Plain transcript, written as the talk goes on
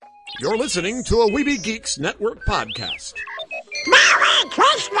You're listening to a Weeby Geeks Network podcast. Merry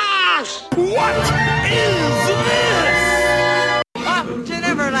Christmas! What is this? Up to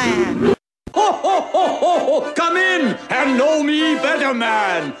Neverland! Ho, ho, ho, ho, ho! Come in and know me better,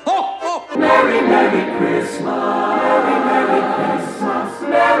 man! Ho, ho! Merry, Merry Christmas! Merry, Merry Christmas!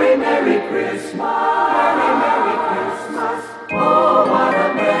 Merry, Merry Christmas! Merry, Merry Christmas! Oh, what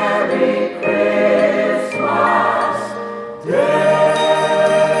a Merry Christmas Day!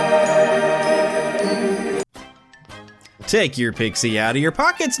 Take your pixie out of your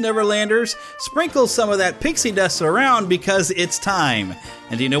pockets, Neverlanders. Sprinkle some of that pixie dust around because it's time.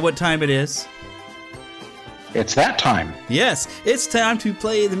 And do you know what time it is? It's that time. Yes, it's time to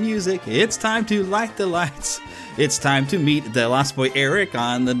play the music. It's time to light the lights. It's time to meet the Lost Boy Eric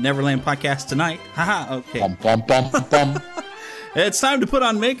on the Neverland podcast tonight. Haha, okay. Bum, bum, bum, bum. It's time to put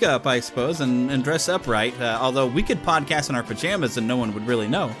on makeup, I suppose, and dress up right. Although we could podcast in our pajamas and no one would really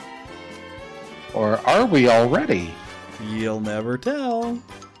know. Or are we already? You'll never tell.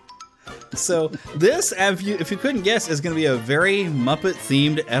 So this, if you couldn't guess, is going to be a very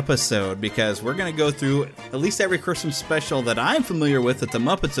Muppet-themed episode because we're going to go through at least every Christmas special that I'm familiar with that the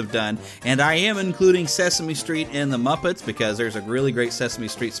Muppets have done, and I am including Sesame Street in the Muppets because there's a really great Sesame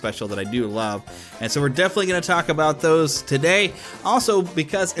Street special that I do love, and so we're definitely going to talk about those today. Also,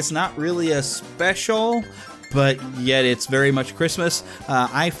 because it's not really a special, but yet it's very much Christmas,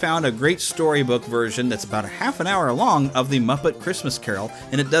 I found a great storybook version that's about a half an hour long of the Muppet Christmas Carol,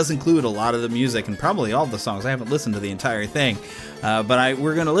 and it does include a lot of the music and probably all the songs. I haven't listened to the entire thing, but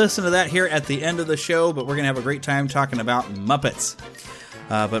we're going to listen to that here at the end of the show, but we're going to have a great time talking about Muppets.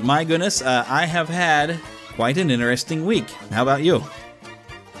 But my goodness, I have had quite an interesting week. How about you?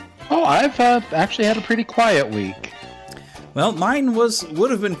 Oh, I've actually had a pretty quiet week. Well, mine would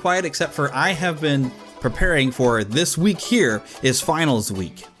have been quiet except for I have been preparing for this week here is finals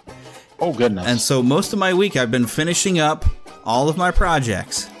week. Oh, goodness. And so most of my week I've been finishing up all of my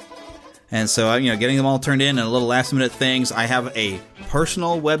projects. And so, getting them all turned in and a little last minute things. I have a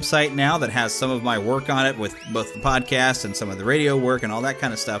personal website now that has some of my work on it with both the podcast and some of the radio work and all that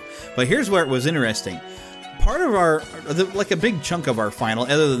kind of stuff. But here's where it was interesting. Part of a big chunk of our final,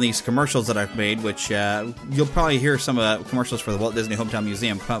 other than these commercials that I've made, which you'll probably hear some commercials for the Walt Disney Hometown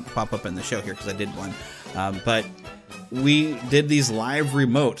Museum pop up in the show here because I did one. But we did these live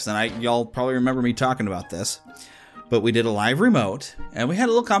remotes, and y'all probably remember me talking about this. But we did a live remote, and we had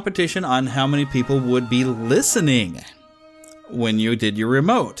a little competition on how many people would be listening when you did your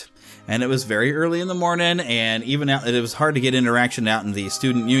remote. And it was very early in the morning, and even out, it was hard to get interaction out in the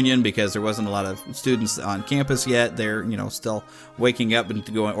student union because there wasn't a lot of students on campus yet. They're, still waking up and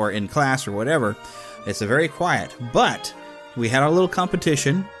going or in class or whatever. It's very quiet, but we had our little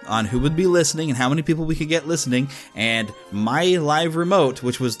competition on who would be listening and how many people we could get listening. And my live remote,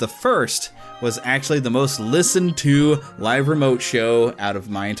 which was the first, was actually the most listened to live remote show out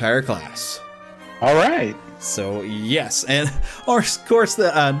of my entire class. All right. So, yes, and of course,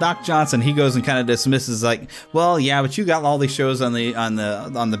 the Doc Johnson, he goes and kind of dismisses like, well, yeah, but you got all these shows on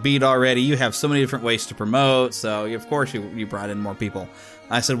the beat already. You have so many different ways to promote, so of course you brought in more people.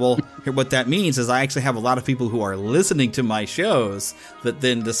 I said, well, what that means is I actually have a lot of people who are listening to my shows that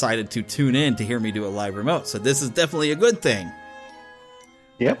then decided to tune in to hear me do a live remote. So this is definitely a good thing.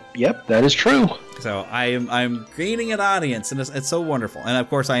 Yep, that is true. So I'm gaining an audience, and it's so wonderful. And of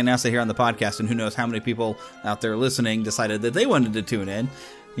course, I announced it here on the podcast, and who knows how many people out there listening decided that they wanted to tune in,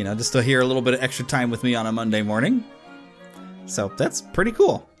 just to hear a little bit of extra time with me on a Monday morning. So that's pretty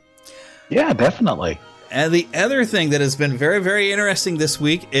cool. Yeah, definitely. And the other thing that has been very, very interesting this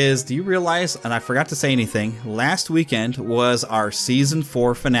week is, do you realize, and I forgot to say anything, last weekend was our Season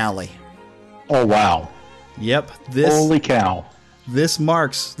 4 finale. Oh, wow. Yep. Holy cow. This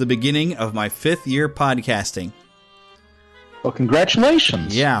marks the beginning of my 5th year podcasting. Well,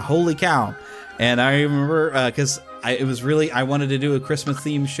 congratulations. Yeah, holy cow. And I remember, because I wanted to do a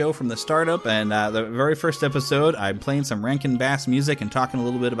Christmas-themed show from the startup, and the very first episode, I'm playing some Rankin Bass music and talking a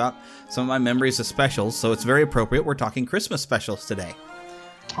little bit about some of my memories of specials, so it's very appropriate. We're talking Christmas specials today.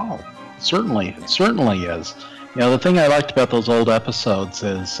 Oh, certainly. It certainly is. The thing I liked about those old episodes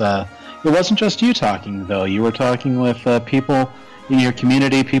is it wasn't just you talking, though. You were talking with people in your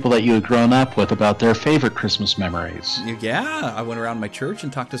community, people that you had grown up with, about their favorite Christmas memories. Yeah, I went around my church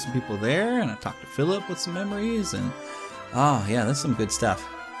and talked to some people there, and I talked to Philip with some memories, and oh yeah, that's some good stuff.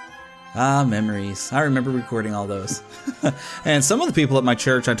 Memories. I remember recording all those. And some of the people at my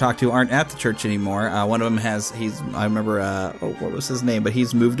church I talked to aren't at the church anymore. One of them I remember, what was his name? But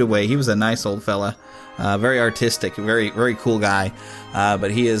he's moved away. He was a nice old fella. Very artistic, very, very cool guy.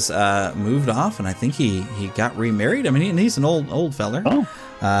 But he has moved off, and I think he got remarried. I mean, he's an old fella. Oh.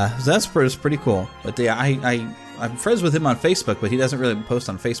 So that's pretty cool. But yeah, I'm friends with him on Facebook, but he doesn't really post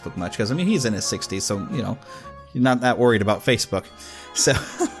on Facebook much because, I mean, he's in his 60s, so, you know, you're not that worried about Facebook. So,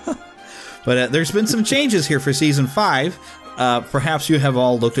 but there's been some changes here for Season 5. Perhaps you have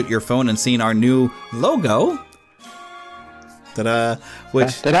all looked at your phone and seen our new logo. Ta-da!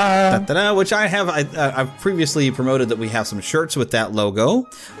 Which I have. I've previously promoted that we have some shirts with that logo.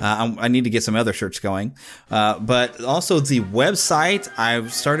 I need to get some other shirts going. But also the website,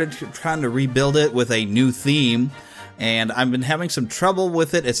 I've started trying to rebuild it with a new theme, and I've been having some trouble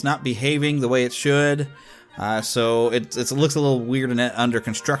with it. It's not behaving the way it should. So it looks a little weird and under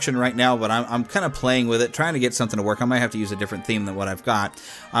construction right now, but I'm kind of playing with it, trying to get something to work. I might have to use a different theme than what I've got.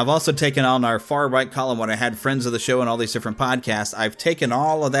 I've also taken on our far right column when I had friends of the show and all these different podcasts. I've taken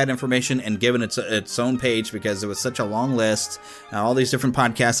all of that information and given it its own page because it was such a long list. All these different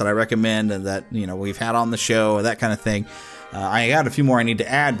podcasts that I recommend and that, you know, we've had on the show, that kind of thing. I got a few more I need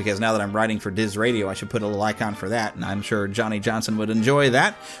to add because now that I'm writing for Diz Radio, I should put a little icon for that, and I'm sure Johnny Johnson would enjoy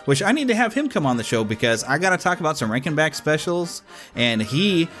that, which I need to have him come on the show because I got to talk about some Rankin Bass specials, and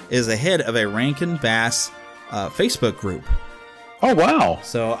he is the head of a Rankin Bass Facebook group. Oh, wow.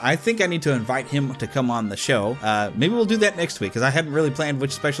 So I think I need to invite him to come on the show. Maybe we'll do that next week because I hadn't really planned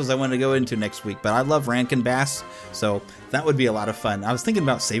which specials I wanted to go into next week, but I love Rankin Bass, so that would be a lot of fun. I was thinking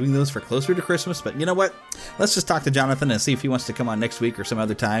about saving those for closer to Christmas, but you know what? Let's just talk to Jonathan and see if he wants to come on next week or some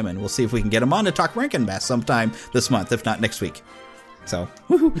other time, and we'll see if we can get him on to talk Rankin Bass sometime this month, if not next week. So,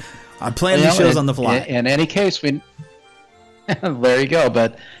 I'm planning these shows on the fly. In any case, there you go.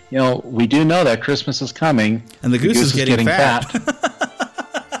 But, you know, we do know that Christmas is coming. And the goose is getting fat.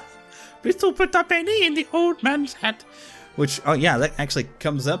 We still put a penny in the old man's hat. Which, oh yeah, that actually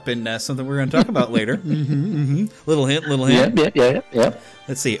comes up in something we're going to talk about later. Little hint. Yep.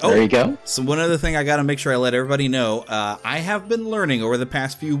 Let's see. There you go. So one other thing I got to make sure I let everybody know, I have been learning over the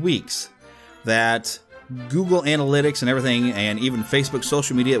past few weeks that Google Analytics and everything, and even Facebook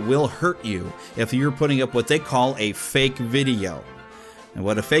social media, will hurt you if you're putting up what they call a fake video. And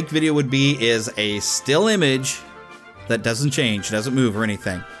what a fake video would be is a still image that doesn't change, doesn't move or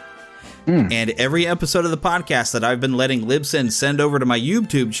anything. And every episode of the podcast that I've been letting Libsyn send over to my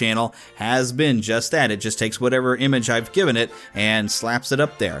YouTube channel has been just that. It just takes whatever image I've given it and slaps it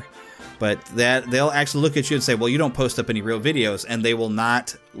up there. But that they'll actually look at you and say, well, you don't post up any real videos, and they will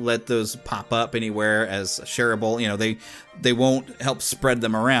not let those pop up anywhere as shareable. You know, they won't help spread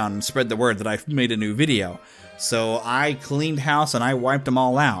them around and spread the word that I've made a new video. So I cleaned house and I wiped them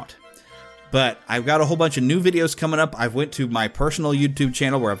all out. But I've got a whole bunch of new videos coming up. I've went to my personal YouTube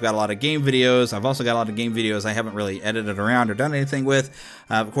channel where I've got a lot of game videos. I've also got a lot of game videos I haven't really edited around or done anything with.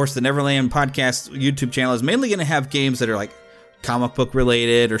 Of course, the Neverland Podcast YouTube channel is mainly going to have games that are like comic book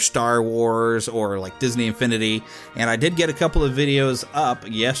related or Star Wars or like Disney Infinity. And I did get a couple of videos up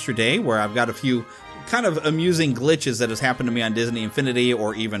yesterday where I've got a few kind of amusing glitches that has happened to me on Disney Infinity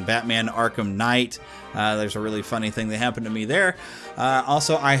or even Batman Arkham Knight. There's a really funny thing that happened to me there.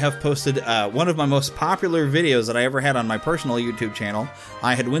 Also, I have posted one of my most popular videos that I ever had on my personal YouTube channel.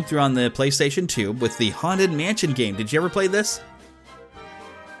 I had went through on the PlayStation 2 with the Haunted Mansion game. Did you ever play this?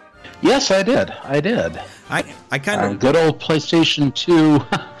 Yes, I did. I kind of good old PlayStation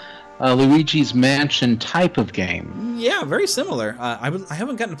 2 Luigi's Mansion type of game. Yeah, very similar. I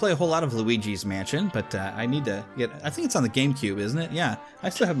haven't gotten to play a whole lot of Luigi's Mansion, but I need to get. I think it's on the GameCube, isn't it? Yeah, I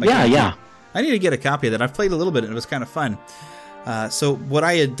still have my GameCube. Yeah. I need to get a copy of that. I've played a little bit, and it was kind of fun. So what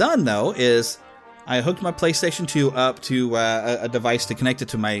I had done though is I hooked my PlayStation 2 up to a device to connect it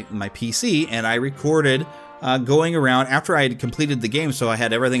to my PC, and I recorded. Going around after I had completed the game, so I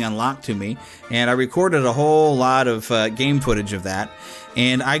had everything unlocked to me, and I recorded a whole lot of game footage of that,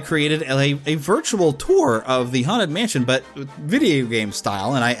 and I created a virtual tour of the Haunted Mansion, but video game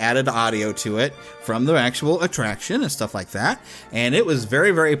style, and I added audio to it from the actual attraction and stuff like that, and it was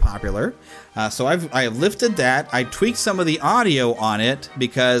very, very popular. So I have lifted that. I tweaked some of the audio on it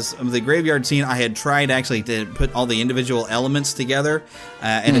because of the graveyard scene. I had tried actually to put all the individual elements together,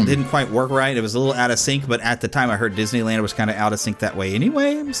 and it didn't quite work right. It was a little out of sync, but at the time I heard Disneyland was kind of out of sync that way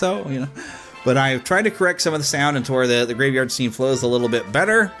anyway, so, you know. But I tried to correct some of the sound and to where the graveyard scene flows a little bit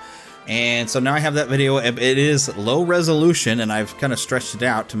better. And so now I have that video. It is low resolution, and I've kind of stretched it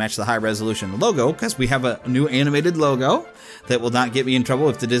out to match the high resolution logo because we have a new animated logo that will not get me in trouble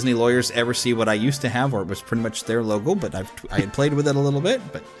if the Disney lawyers ever see what I used to have, or it was pretty much their logo, but I had played with it a little bit.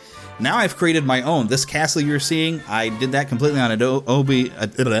 But now I've created my own. This castle you're seeing, I did that completely on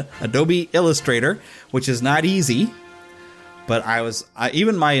Adobe Illustrator, which is not easy. But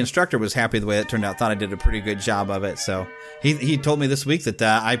even my instructor was happy the way it turned out. Thought I did a pretty good job of it. So he told me this week that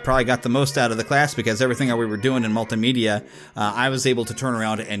I probably got the most out of the class because everything that we were doing in multimedia, I was able to turn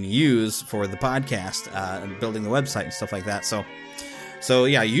around and use for the podcast and building the website and stuff like that. So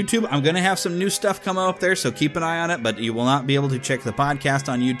yeah, YouTube, I'm going to have some new stuff come up there, so keep an eye on it, but you will not be able to check the podcast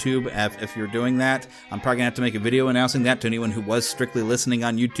on YouTube if you're doing that. I'm probably going to have to make a video announcing that to anyone who was strictly listening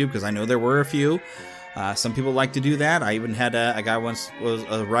on YouTube, because I know there were a few. Some people like to do that. I even had a guy once, was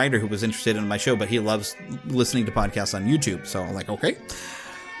a writer who was interested in my show, but he loves listening to podcasts on YouTube. So I'm like, okay.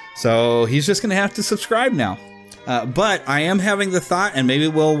 So he's just going to have to subscribe now. But I am having the thought, and maybe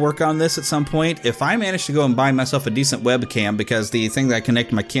we'll work on this at some point, if I manage to go and buy myself a decent webcam, because the thing that I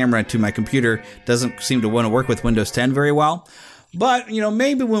connect my camera to my computer doesn't seem to want to work with Windows 10 very well. But,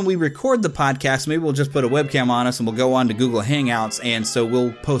 maybe when we record the podcast, maybe we'll just put a webcam on us and we'll go on to Google Hangouts, and so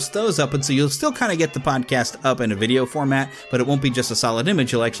we'll post those up, and so you'll still kind of get the podcast up in a video format, but it won't be just a solid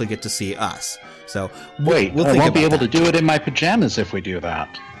image. You'll actually get to see us. So we'll I think won't be able that. to do it in my pajamas if we do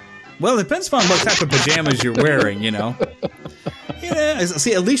that. Well, it depends on what type of pajamas you're wearing, See,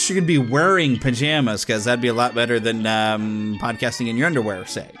 at least you could be wearing pajamas, because that'd be a lot better than podcasting in your underwear,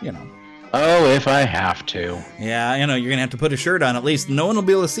 say, Oh, if I have to. Yeah, you're going to have to put a shirt on at least. No one will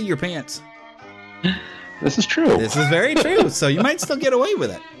be able to see your pants. This is true. This is very true, so you might still get away with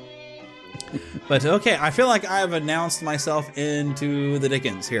it. But, okay, I feel like I've announced myself into the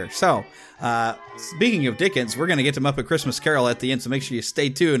Dickens here. So, speaking of Dickens, we're going to get to Muppet Christmas Carol at the end, so make sure you stay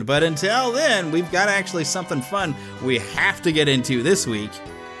tuned. But until then, we've got actually something fun we have to get into this week.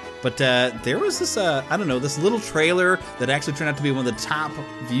 But there was this, this little trailer that actually turned out to be one of the top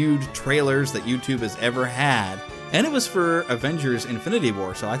viewed trailers that YouTube has ever had. And it was for Avengers Infinity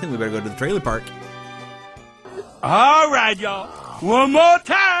War, so I think we better go to the trailer park. All right, y'all. One more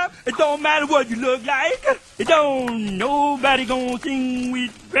time. It don't matter what you look like. It don't nobody gonna sing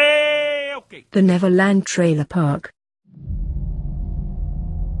with me. Okay. The Neverland Trailer Park.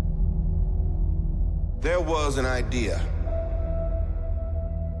 There was an idea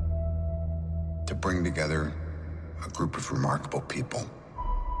to bring together a group of remarkable people.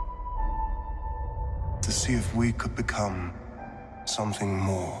 To see if we could become something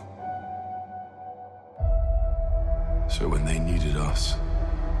more. So when they needed us,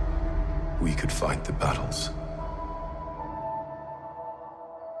 we could fight the battles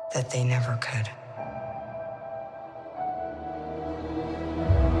that they never could.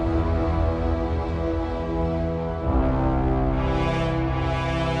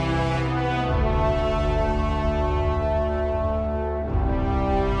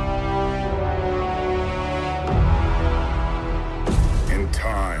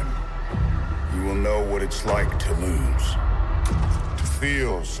 It's like to lose. To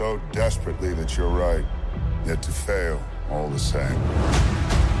feel so desperately that you're right, yet to fail all the same.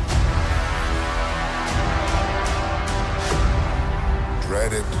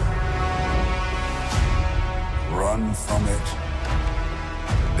 Dread it. Run from it.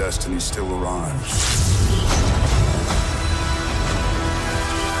 Destiny still arrives.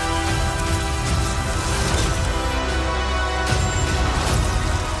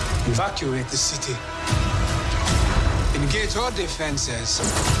 Evacuate the city. Engage all defenses.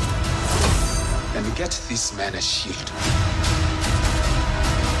 And get this man a shield.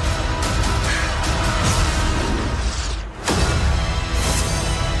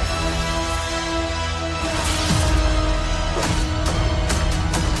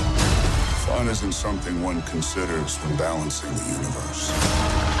 Fun isn't something one considers when balancing the universe.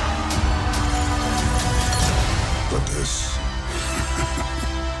 But this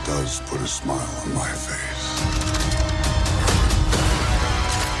does put a smile on my face.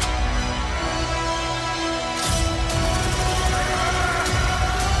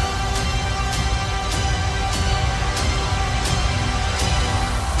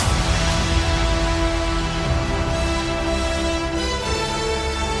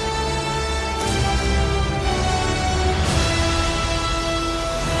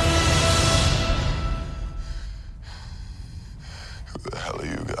 Who the hell are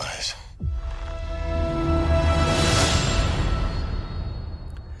you guys?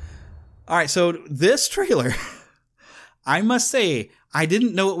 All right, so this trailer, I must say, I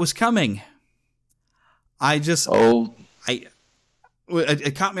didn't know it was coming. It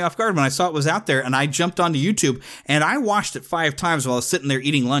caught me off guard when I saw it was out there, and I jumped onto YouTube, and I watched it 5 times while I was sitting there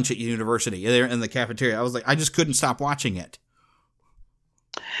eating lunch at university, there in the cafeteria. I was like, I just couldn't stop watching it.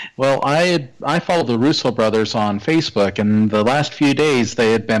 Well, I followed the Russo brothers on Facebook, and the last few days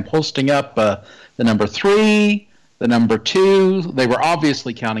they had been posting up the number 3, the number 2, they were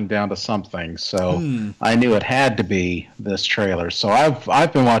obviously counting down to something, so I knew it had to be this trailer. So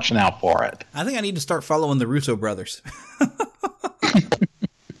I've been watching out for it. I think I need to start following the Russo brothers.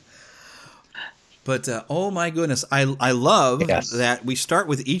 But oh my goodness, I love that we start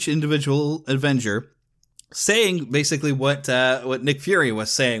with each individual Avenger saying basically what Nick Fury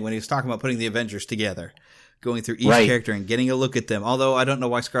was saying when he was talking about putting the Avengers together. Going through each character and getting a look at them. Although I don't know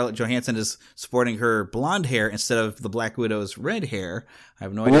why Scarlett Johansson is sporting her blonde hair instead of the Black Widow's red hair. I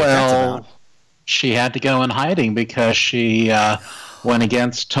have no idea what that's about. She had to go in hiding because she went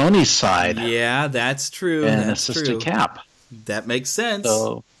against Tony's side. Yeah, that's true. And assisted Cap. That makes sense.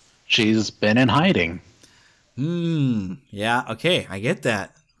 So she's been in hiding. Yeah, okay, I get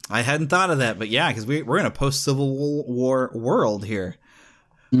that. I hadn't thought of that, but yeah, because we're in a post-Civil War world here.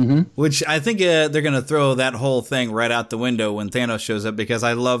 Mm-hmm. Which I think they're going to throw that whole thing right out the window when Thanos shows up, because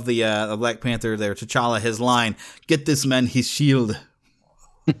I love the Black Panther there, T'Challa, his line, "Get this man his shield."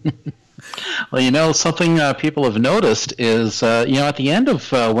 Well, something people have noticed is, at the end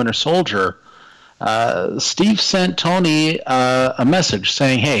of Winter Soldier, Steve sent Tony a message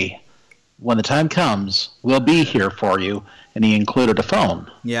saying, "Hey, when the time comes, we'll be here for you," and he included a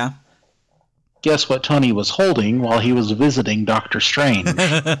phone. Yeah. Guess what Tony was holding while he was visiting Doctor Strange?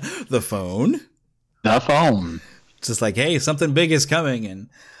 The phone? The phone. It's just like, hey, something big is coming. And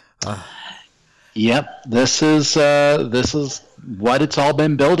Yep, this is what it's all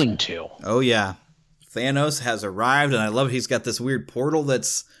been building to. Oh, yeah. Thanos has arrived, and I love he's got this weird portal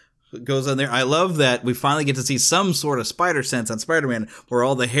that's goes on there. I love that we finally get to see some sort of spider sense on Spider-Man where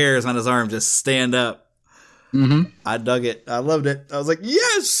all the hairs on his arm just stand up. Mm-hmm. I dug it. I loved it. I was like,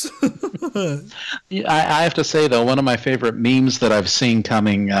 yes! I have to say, though, one of my favorite memes that I've seen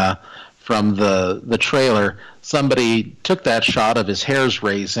coming from the trailer, somebody took that shot of his hairs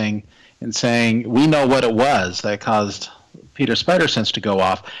raising and saying, "We know what it was that caused Peter Spider-Sense to go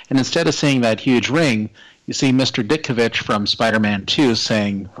off." And instead of seeing that huge ring, you see Mr. Ditkovich from Spider-Man 2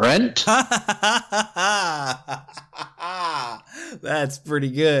 saying, "Rent?" That's pretty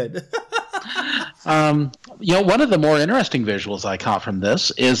good. One of the more interesting visuals I caught from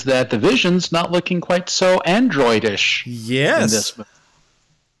this is that the Vision's not looking quite so androidish. Yes. In this movie.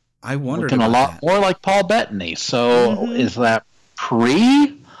 I wondered looking about a lot that. more like Paul Bettany. So is that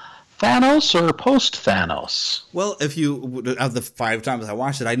pre-Thanos or post-Thanos? Well, of the 5 times I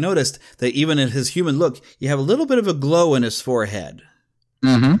watched it, I noticed that even in his human look, you have a little bit of a glow in his forehead.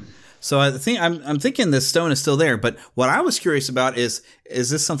 Mm-hmm. So I think I'm thinking the stone is still there, but what I was curious about is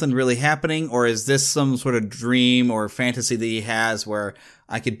this something really happening, or is this some sort of dream or fantasy that he has where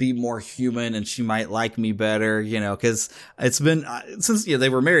I could be more human and she might like me better, because it's been since they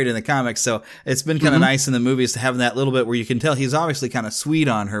were married in the comics, so it's been kind of nice in the movies to have that little bit where you can tell he's obviously kind of sweet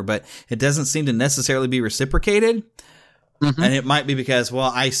on her, but it doesn't seem to necessarily be reciprocated. Mm-hmm. And it might be because,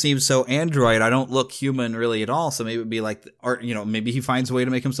 I seem so android, I don't look human really at all. So maybe it'd be like, or, maybe he finds a way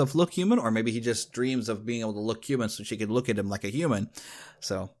to make himself look human, or maybe he just dreams of being able to look human so she could look at him like a human.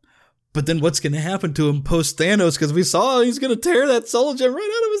 So, but then what's going to happen to him post Thanos? Because we saw he's going to tear that soul gem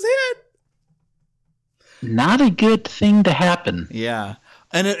right out of his head. Not a good thing to happen. Yeah.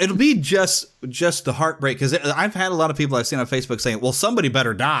 And it'll be just the heartbreak. Because I've had a lot of people I've seen on Facebook saying, well, somebody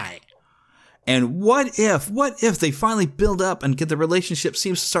better die. And what if they finally build up and get the relationship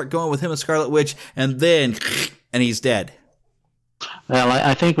seems to start going with him and Scarlet Witch, and then, and he's dead? Well,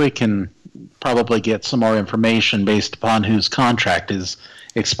 I think we can probably get some more information based upon whose contract is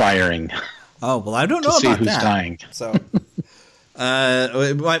expiring. Oh, well, I don't know about that. To see who's that. dying. So,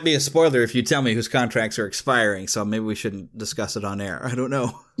 it might be a spoiler if you tell me whose contracts are expiring, so maybe we shouldn't discuss it on air. I don't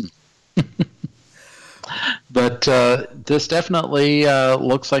know. But this definitely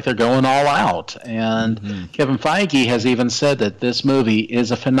looks like they're going all out. And Kevin Feige has even said that this movie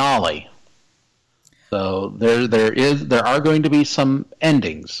is a finale. So there are going to be some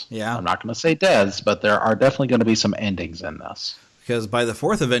endings. Yeah. I'm not going to say deaths, but there are definitely going to be some endings in this. Because by the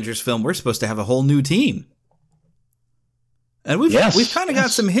 4th Avengers film, we're supposed to have a whole new team. And we've kind of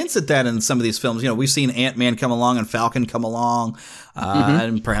got some hints at that in some of these films. We've seen Ant-Man come along and Falcon come along,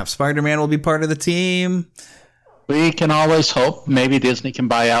 and perhaps Spider-Man will be part of the team. We can always hope. Maybe Disney can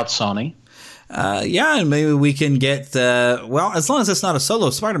buy out Sony. And maybe we can get, as long as it's not a solo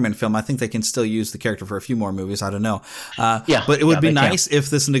Spider-Man film, I think they can still use the character for a few more movies. I don't know. But it would be nice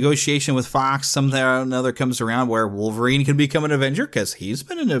if this negotiation with Fox somehow or another comes around where Wolverine can become an Avenger, because he's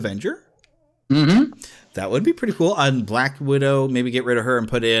been an Avenger. Mm-hmm. That would be pretty cool. And Black Widow, maybe get rid of her and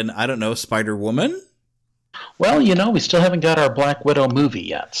put in, I don't know, Spider-Woman? Well, we still haven't got our Black Widow movie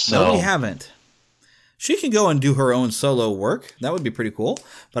yet. So. No, we haven't. She can go and do her own solo work. That would be pretty cool.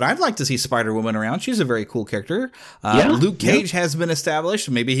 But I'd like to see Spider-Woman around. She's a very cool character. Luke Cage has been established.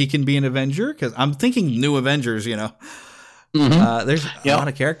 Maybe he can be an Avenger, because I'm thinking New Avengers, you know. Mm-hmm. There's a lot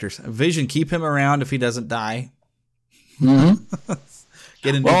of characters. Vision, keep him around if he doesn't die. Mm-hmm.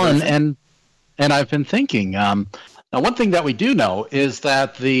 Get into and I've been thinking, now one thing that we do know is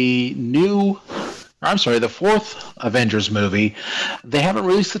that the fourth Avengers movie, they haven't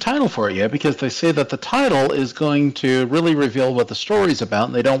released the title for it yet, because they say that the title is going to really reveal what the story's about,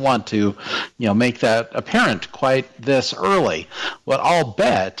 and they don't want to, make that apparent quite this early. What I'll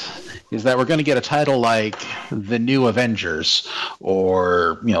bet is that we're going to get a title like The New Avengers,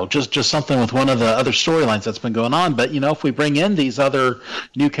 or, just something with one of the other storylines that's been going on. But, if we bring in these other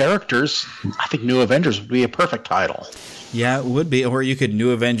new characters, I think New Avengers would be a perfect title. Yeah, it would be. Or you could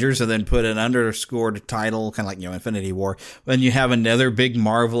New Avengers and then put an underscored title, kind of like, Infinity War. When you have another big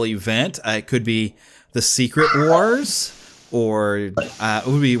Marvel event, it could be the Secret Wars, or it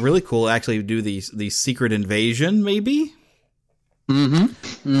would be really cool to actually do the Secret Invasion, maybe. Mm-hmm.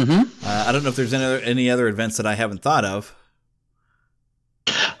 Mm-hmm. I don't know if there's any other events that I haven't thought of.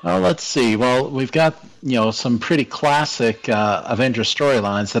 Let's see. Well, we've got, some pretty classic Avengers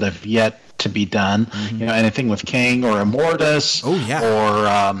storylines that have yet to be done. Mm-hmm. Anything with Kang or Immortus. Oh, yeah. Or,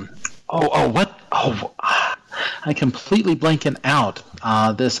 I'm completely blanking out.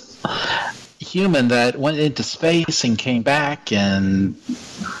 This human that went into space and came back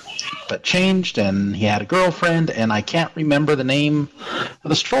but changed, and he had a girlfriend, and I can't remember the name of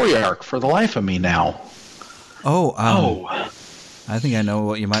the story arc for the life of me now. I think I know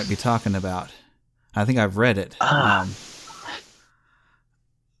what you might be talking about. I think I've read it.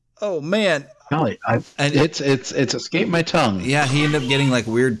 Oh man! Golly, it's escaped my tongue. Yeah, he ended up getting like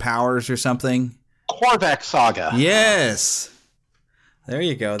weird powers or something. Korvac Saga. Yes, there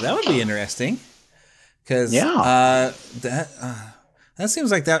you go. That would be interesting. Because that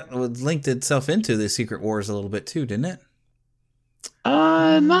seems like that linked itself into the Secret Wars a little bit too, didn't it?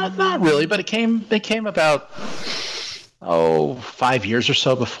 Not really, but it came about 5 years or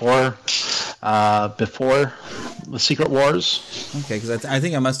so before the Secret Wars. Okay, because I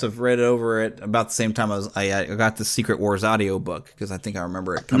think I must have read over it about the same time I got the Secret Wars audiobook, because I think I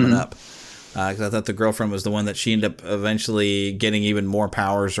remember it coming up. Because I thought the girlfriend was the one that she ended up eventually getting even more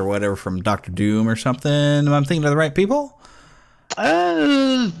powers or whatever from Dr. Doom or something. Am I thinking of the right people?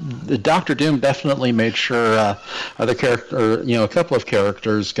 Dr. Doom definitely made sure other character, a couple of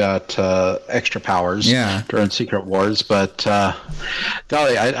characters got extra powers during Secret Wars. But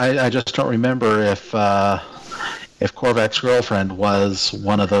golly, I just don't remember if Korvac's girlfriend was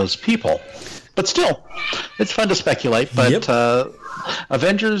one of those people. But still, it's fun to speculate. But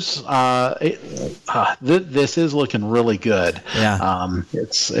Avengers, this is looking really good. Yeah.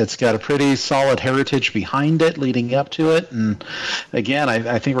 It's got a pretty solid heritage behind it leading up to it. And again,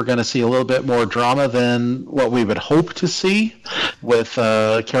 I think we're going to see a little bit more drama than what we would hope to see with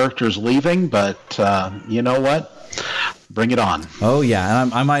characters leaving. But you know what? Bring it on. Oh, yeah.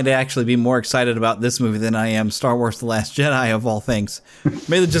 And I might actually be more excited about this movie than I am Star Wars The Last Jedi, of all things.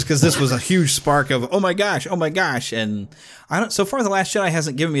 Maybe just because this was a huge spark of, oh my gosh. And so far, The Last Jedi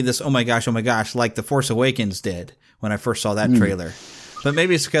hasn't given me this, oh my gosh, like The Force Awakens did when I first saw that trailer. But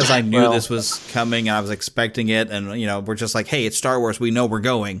maybe it's because I knew this was coming and I was expecting it, and we're just like, hey, it's Star Wars, we know we're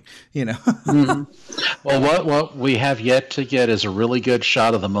going, Mm-hmm. Well, what we have yet to get is a really good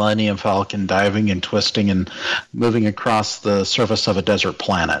shot of the Millennium Falcon diving and twisting and moving across the surface of a desert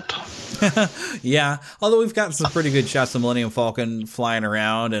planet. Yeah, although we've got some pretty good shots of the Millennium Falcon flying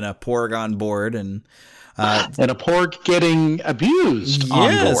around and a Porg on board, and a Porg getting abused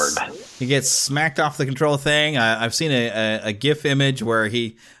on board. He gets smacked off the control thing. I've seen a GIF image where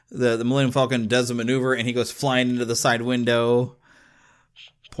the Millennium Falcon does a maneuver and he goes flying into the side window.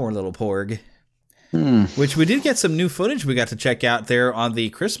 Poor little Porg. Which we did get some new footage we got to check out there on the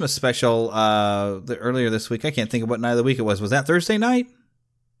Christmas special earlier this week. I can't think of what night of the week it was. Was that Thursday night?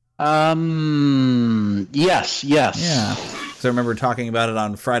 Yes. Yeah. So I remember talking about it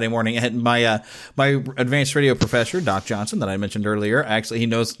on Friday morning. And my advanced radio professor, Doc Johnson, that I mentioned earlier, actually, he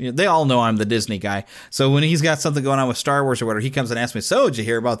knows, they all know I'm the Disney guy. So when he's got something going on with Star Wars or whatever, he comes and asks me, so did you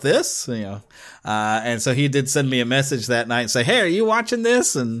hear about this? And so he did send me a message that night and say, hey, are you watching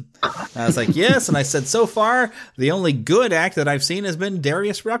this? And I was like, yes. And I said, so far, the only good act that I've seen has been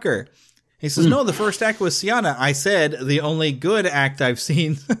Darius Rucker. He says, no, the first act was Sienna. I said the only good act I've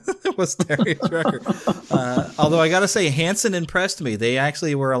seen was Darius Rucker. Although I got to say, Hanson impressed me. They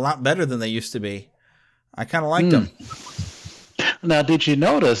actually were a lot better than they used to be. I kind of liked them. Now, did you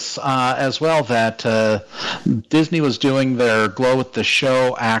notice as well that Disney was doing their Glow with the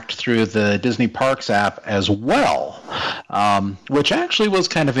Show act through the Disney Parks app as well, which actually was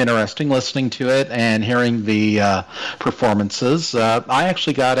kind of interesting listening to it and hearing the performances. I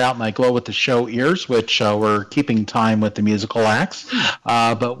actually got out my Glow with the Show ears, which were keeping time with the musical acts.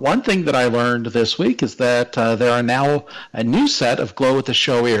 But one thing that I learned this week is that there are now a new set of Glow with the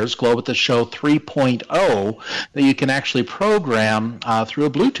Show ears, Glow with the Show 3.0, that you can actually program through a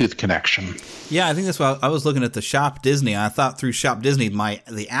Bluetooth connection. Yeah, I think that's why I was looking at the Shop Disney. I thought through Shop Disney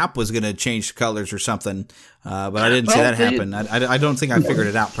the app was going to change colors or something, but I didn't see that happen. I don't think I figured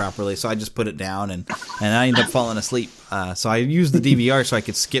it out properly, so I just put it down, and I ended up falling asleep. So I used the DVR so I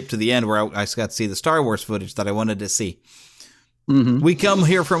could skip to the end where I got to see the Star Wars footage that I wanted to see. Mm-hmm. We come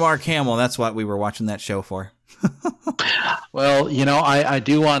here from Mark Hamill. That's what we were watching that show for. Well, I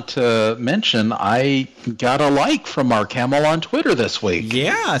do want to mention I got a like from Mark Hamill on Twitter this week.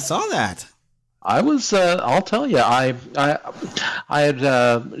 Yeah, I saw that. I was, I'll tell you, I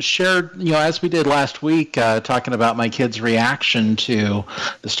had shared, as we did last week, talking about my kids' reaction to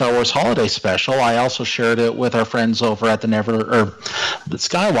the Star Wars Holiday Special. I also shared it with our friends over at the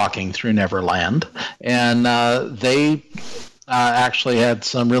Skywalking Through Neverland, and they actually had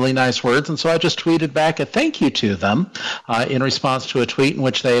some really nice words, and so I just tweeted back a thank you to them in response to a tweet in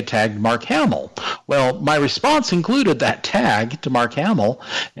which they had tagged Mark Hamill. Well, my response included that tag to Mark Hamill,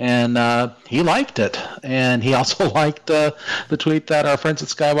 and he liked it, and he also liked the tweet that our friends at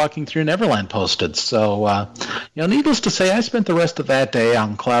Skywalking Through Neverland posted. So, needless to say, I spent the rest of that day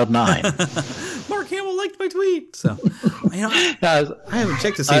on cloud nine. Mark Hamill liked my tweet, so I haven't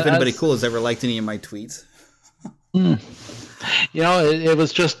checked to see if anybody cool has ever liked any of my tweets. It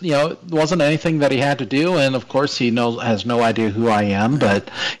was just, it wasn't anything that he had to do, and of course he has no idea who I am, but,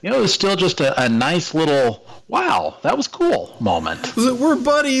 it was still just a nice little, wow, that was cool moment. We're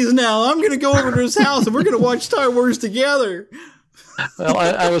buddies now. I'm going to go over to his house, and we're going to watch Star Wars together. Well,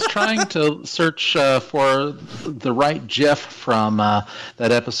 I was trying to search for the right GIF from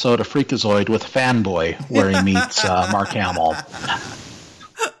that episode of Freakazoid with Fanboy, where he meets Mark Hamill.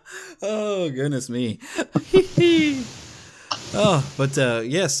 Oh, goodness me. Oh, but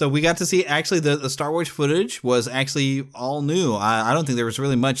so we got to see actually the Star Wars footage was actually all new. I don't think there was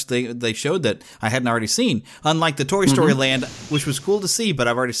really much they showed that I hadn't already seen. Unlike the Toy Story Land, which was cool to see, but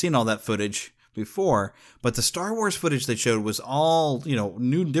I've already seen all that footage before. But the Star Wars footage they showed was all,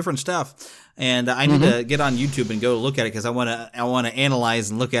 new, different stuff. And I need to get on YouTube and go look at it because I want to analyze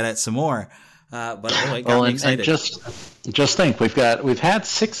and look at it some more. But it got me excited. And just think, we've had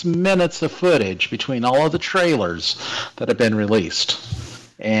 6 minutes of footage between all of the trailers that have been released,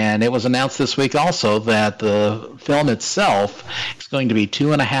 and it was announced this week also that the film itself is going to be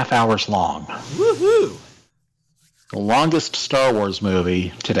 2.5 hours long. Woohoo! The longest Star Wars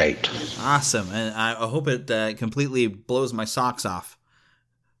movie to date. Awesome, and I hope it completely blows my socks off.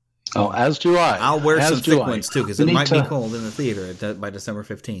 Oh, as do I. I'll wear some thick ones too, because it might be cold in the theater by December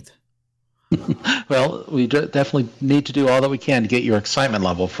 15th. Well, we definitely need to do all that we can to get your excitement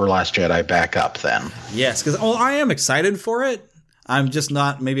level for Last Jedi back up then. Yes, because I am excited for it. I'm just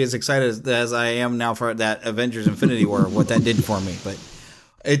not maybe as excited as I am now for that Avengers Infinity War, what that did for me. But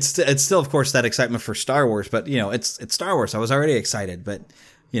it's still, of course, that excitement for Star Wars. But, it's Star Wars. I was already excited. But,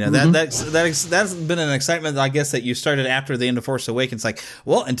 that's been an excitement, I guess, that you started after the end of Force Awakens. Like,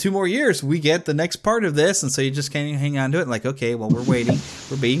 well, in 2 more years, we get the next part of this. And so you just can't hang on to it. Like, okay, well, we're waiting.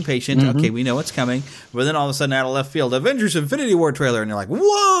 We're being patient. Okay, we know it's coming. But then all of a sudden, out of left field, Avengers Infinity War trailer. And you're like,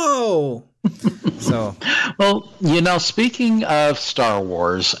 whoa! So, well, speaking of Star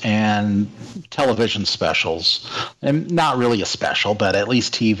Wars and television specials, and not really a special, but at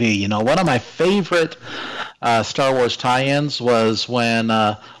least TV, one of my favorite Star Wars tie-ins was when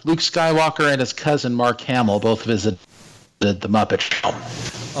Luke Skywalker and his cousin Mark Hamill both visited the Muppet Show.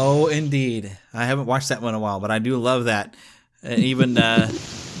 Oh, indeed. I haven't watched that one in a while, but I do love that. Even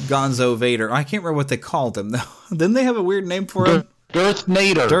Gonzo Vader. I can't remember what they called him, though. Didn't they have a weird name for him? Darth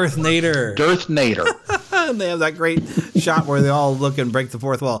Nader. And they have that great shot where they all look and break the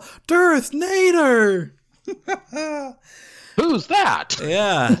fourth wall. Darth Nader! Who's that?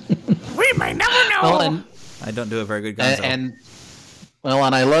 Yeah. We may never know. Well, I don't do a very good Gonzo. And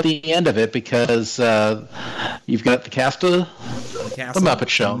I love the end of it because you've got the cast of the Muppet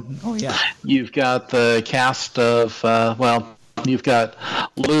Show. Oh, yeah. You've got the cast of, you've got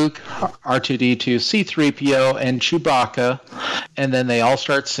Luke, R2-D2, C-3PO, and Chewbacca, and then they all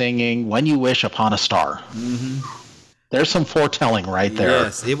start singing When You Wish Upon a Star. Mm-hmm. There's some foretelling right there.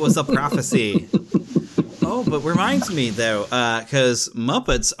 Yes, it was a prophecy. Oh, but reminds me, though, because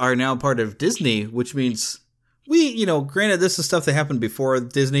Muppets are now part of Disney, which means, granted, this is stuff that happened before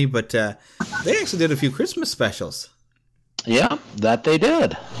Disney, but they actually did a few Christmas specials. Yeah, that they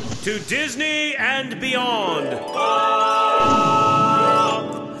did. To Disney and beyond.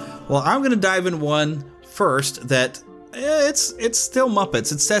 Well, I'm going to dive in one first that it's still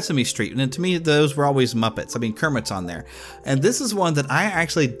Muppets. It's Sesame Street. And to me, those were always Muppets. I mean, Kermit's on there. And this is one that I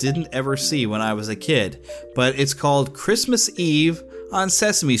actually didn't ever see when I was a kid. But it's called Christmas Eve on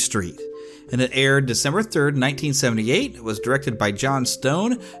Sesame Street. And it aired December 3rd, 1978. It was directed by John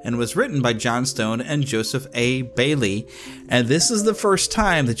Stone and was written by John Stone and Joseph A. Bailey. And this is the first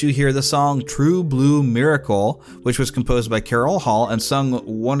time that you hear the song True Blue Miracle, which was composed by Carol Hall and sung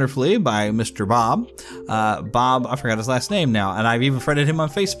wonderfully by Mr. Bob. Bob, I forgot his last name now, and I've even friended him on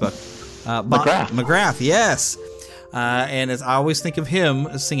Facebook. McGrath, yes. And I always think of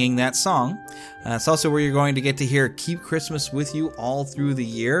him singing that song. It's also where you're going to get to hear Keep Christmas With You All Through the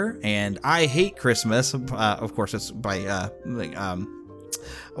Year and I Hate Christmas. Of course, it's by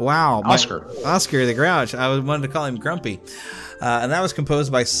Oscar the Grouch. I wanted to call him Grumpy. And that was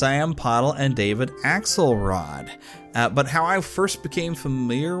composed by Sam Pottle and David Axelrod. But how I first became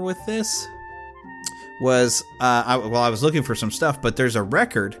familiar with this was, I was looking for some stuff, but there's a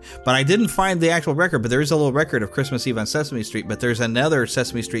record, but I didn't find the actual record, but there is a little record of Christmas Eve on Sesame Street, but there's another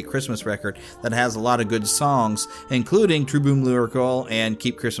Sesame Street Christmas record that has a lot of good songs, including True Blue Miracle and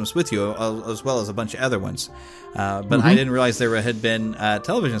Keep Christmas With You, as well as a bunch of other ones. But I didn't realize there had been a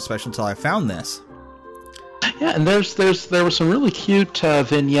television special until I found this. Yeah, and there were some really cute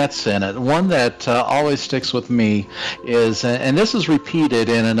vignettes in it. One that always sticks with me is, and this is repeated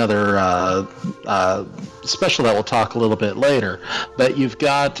in another special that we'll talk a little bit later, but you've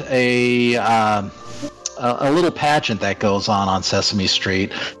got a little pageant that goes on Sesame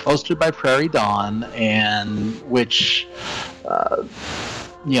Street, hosted by Prairie Dawn, and which,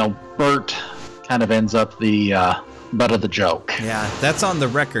 Bert kind of ends up the butt of the joke. Yeah, that's on the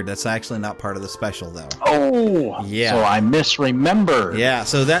record. That's actually not part of the special, though. Oh, yeah. So I misremember. Yeah,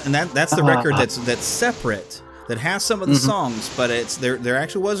 so that's the record that's separate, that has some of the songs, but there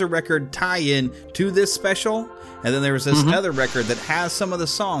actually was a record tie-in to this special, and then there was this other record that has some of the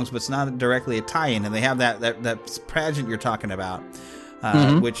songs, but it's not directly a tie-in, and they have that pageant you're talking about.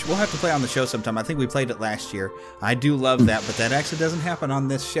 Which we'll have to play on the show sometime. I think we played it last year. I do love that, but that actually doesn't happen on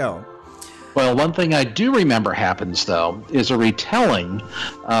this show. Well, one thing I do remember happens, though, is a retelling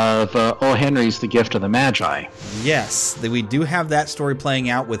of O. Henry's The Gift of the Magi. Yes, we do have that story playing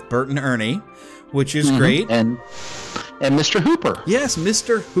out with Bert and Ernie, which is great. And Mr. Hooper. Yes,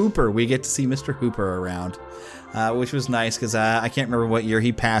 Mr. Hooper. We get to see Mr. Hooper around, which was nice because I can't remember what year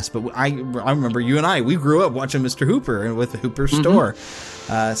he passed, but I remember you and we grew up watching Mr. Hooper with the Hooper store.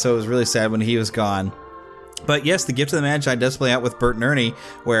 So it was really sad when he was gone. But yes, The Gift of the Magi does play out with Bert and Ernie,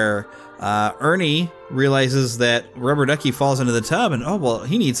 where Ernie realizes that Rubber Ducky falls into the tub and,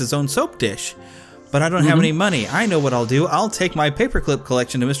 he needs his own soap dish. But I don't have any money. I know what I'll do. I'll take my paperclip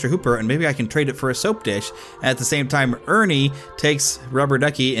collection to Mr. Hooper and maybe I can trade it for a soap dish. At the same time, Ernie takes Rubber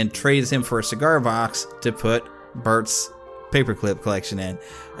Ducky and trades him for a cigar box to put Bert's paperclip collection in.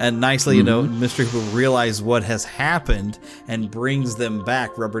 And nicely, Mr. Hooper realizes what has happened and brings them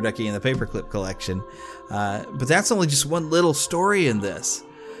back Rubber Ducky and the paperclip collection. But that's only just one little story in this.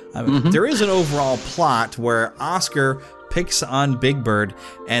 I mean, there is an overall plot where Oscar picks on Big Bird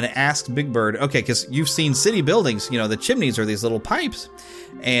and asks Big Bird, okay, because you've seen city buildings, the chimneys are these little pipes.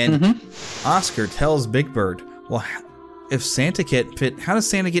 And Oscar tells Big Bird, well, if Santa can't fit, how does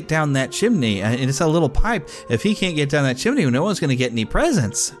Santa get down that chimney? And it's a little pipe. If he can't get down that chimney, no one's going to get any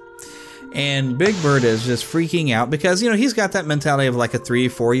presents. And Big Bird is just freaking out because, he's got that mentality of like a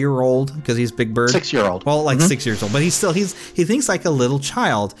 3-4-year-old because he's Big Bird. 6-year-old. Well, like 6 years old. But he thinks like a little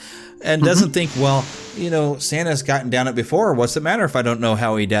child and doesn't think, Santa's gotten down it before. What's the matter if I don't know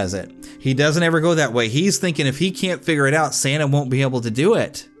how he does it? He doesn't ever go that way. He's thinking if he can't figure it out, Santa won't be able to do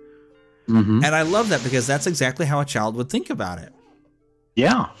it. And I love that because that's exactly how a child would think about it.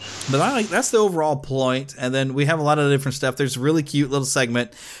 Yeah. But that's the overall point. And then we have a lot of different stuff. There's a really cute little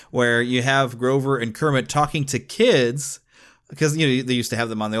segment where you have Grover and Kermit talking to kids because, they used to have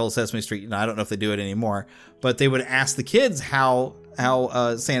them on the old Sesame Street. I don't know if they do it anymore, but they would ask the kids how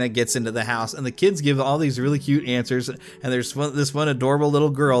Santa gets into the house, and the kids give all these really cute answers. And there's this one adorable little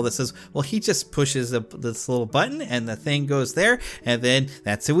girl that says, well, he just pushes this little button and the thing goes there, and then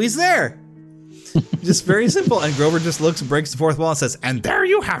that's who he's there. Just very simple. And Grover just breaks the fourth wall and says, and there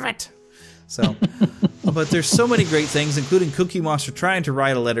you have it. So, but there's so many great things, including Cookie Monster trying to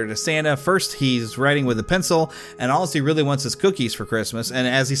write a letter to Santa. First, he's writing with a pencil, and all he really wants is cookies for Christmas. And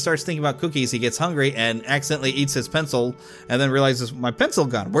as he starts thinking about cookies, he gets hungry and accidentally eats his pencil, and then realizes, my pencil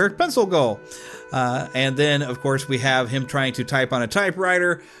gone. Where'd pencil go? And then, of course, we have him trying to type on a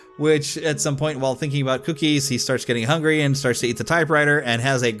typewriter, which at some point while thinking about cookies, he starts getting hungry and starts to eat the typewriter, and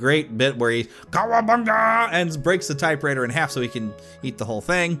has a great bit where he "Kawabunga!" and breaks the typewriter in half so he can eat the whole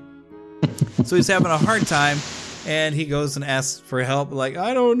thing. So he's having a hard time, and he goes and asks for help, like,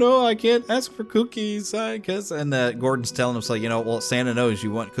 I don't know, I can't ask for cookies, I guess. And Gordon's telling him, so, well, Santa knows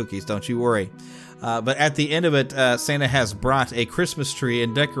you want cookies, don't you worry. But at the end of it, Santa has brought a Christmas tree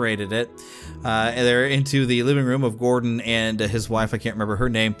and decorated it. And they're into the living room of Gordon and his wife. I can't remember her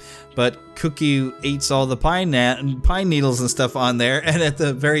name, but Cookie eats all the pine needles and stuff on there. And at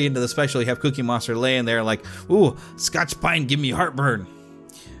the very end of the special, you have Cookie Monster laying there like, ooh, Scotch pine, give me heartburn.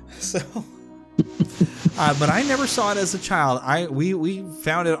 So, but I never saw it as a child. We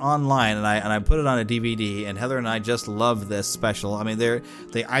found it online, and I put it on a DVD. And Heather and I just love this special. I mean,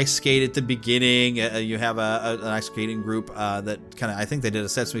 they ice skate at the beginning. You have an ice skating group that kind of, I think they did a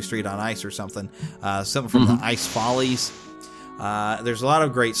Sesame Street on Ice or something. Something from the Ice Follies. There's a lot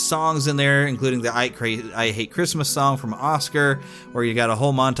of great songs in there, including the I Hate Christmas song from Oscar, where you got a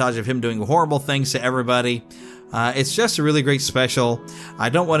whole montage of him doing horrible things to everybody. It's just a really great special. I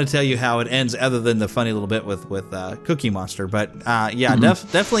don't want to tell you how it ends other than the funny little bit with Cookie Monster. But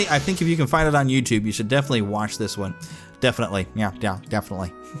definitely, I think if you can find it on YouTube, you should definitely watch this one. Definitely. Yeah,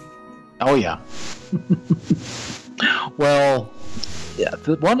 definitely. Oh, yeah. Well, yeah,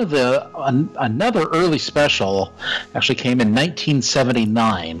 another early special actually came in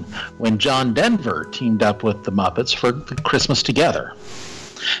 1979 when John Denver teamed up with the Muppets for Christmas Together.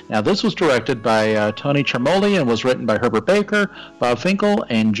 Now, this was directed by Tony Charmoli and was written by Herbert Baker, Bob Finkel,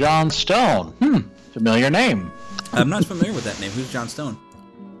 and John Stone. Familiar name. I'm not familiar with that name. Who's John Stone?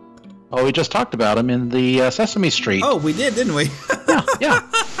 Oh, we just talked about him in the Sesame Street. Oh, we did, didn't we? Yeah.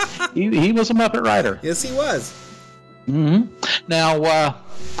 He was a Muppet writer. Yes, he was. Mm-hmm. Now,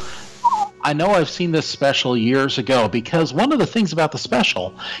 I know I've seen this special years ago because one of the things about the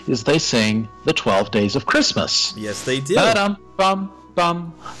special is they sing the 12 Days of Christmas. Yes, they do.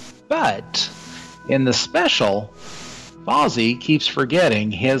 But in the special, Fozzie keeps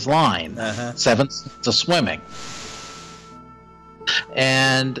forgetting his line, 7 Sons of Swimming.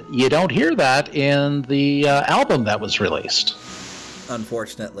 And you don't hear that in the album that was released.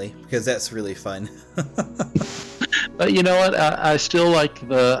 Unfortunately, because that's really fun. But you know what? I still like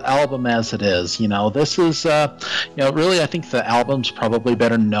the album as it is. This is, really, I think the album's probably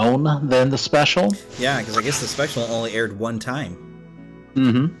better known than the special. Yeah, because I guess the special only aired one time.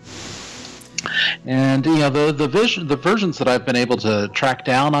 Mm-hmm. And the versions that I've been able to track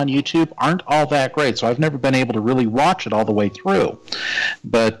down on YouTube aren't all that great, so I've never been able to really watch it all the way through.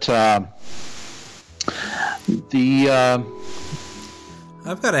 But I've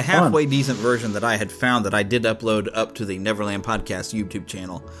got a halfway decent version that I had found that I did upload up to the Neverland Podcast YouTube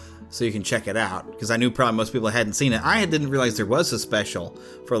channel, so you can check it out, because I knew probably most people hadn't seen it. I didn't realize there was a special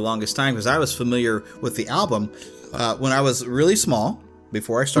for the longest time, because I was familiar with the album when I was really small,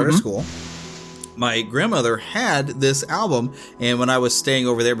 before I started school. My grandmother had this album, and when I was staying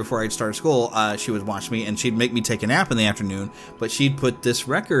over there before I started school, she would watch me, and she'd make me take a nap in the afternoon, but she'd put this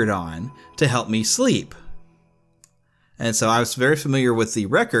record on to help me sleep. And so I was very familiar with the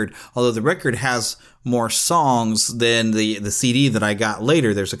record, although the record has more songs than the CD that I got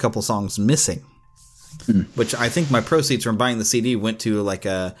later. There's a couple songs missing, which I think my proceeds from buying the CD went to like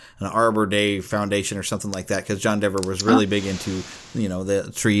an Arbor Day Foundation or something like that, because John Denver was really big into,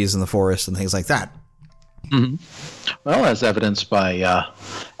 the trees and the forest and things like that. Mm-hmm. Well, as evidenced by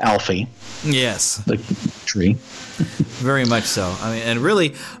Alfie. Yes. The tree. Very much so. I mean, and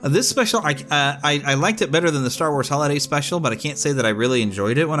really, this special, I liked it better than the Star Wars Holiday Special, but I can't say that I really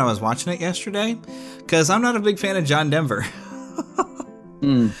enjoyed it when I was watching it yesterday, because I'm not a big fan of John Denver.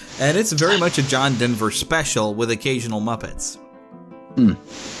 And it's very much a John Denver special with occasional Muppets.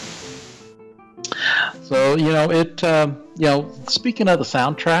 So, speaking of the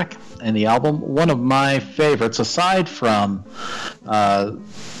soundtrack and the album, one of my favorites, aside from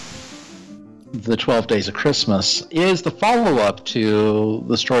the 12 Days of Christmas, is the follow-up to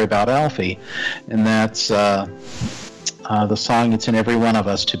the story about Alfie, and that's the song "It's in Every One of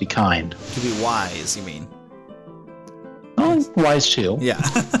Us to Be Kind." To be wise, you mean? Oh, wise too. Yeah.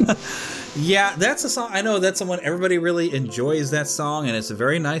 Yeah, that's a song. I know that's the one everybody really enjoys, that song, and it's a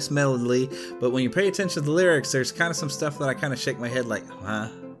very nice melody, but when you pay attention to the lyrics, there's kind of some stuff that I kind of shake my head like, huh?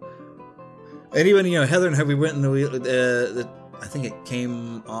 And even, Heather and we went in I think it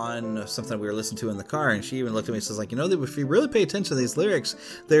came on something we were listening to in the car, and she even looked at me and says, like, if you really pay attention to these lyrics,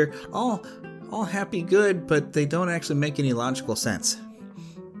 they're all happy, good, but they don't actually make any logical sense.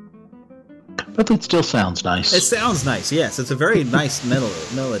 But it still sounds nice. It sounds nice, yes. It's a very nice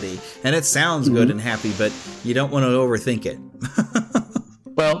melody, and it sounds good and happy, but you don't want to overthink it.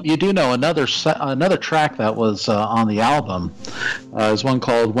 Well, you do know another track that was on the album is one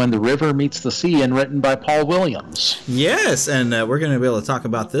called "When the River Meets the Sea" and written by Paul Williams. Yes, and we're going to be able to talk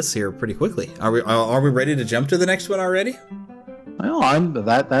about this here pretty quickly. Are we ready to jump to the next one already? Well, I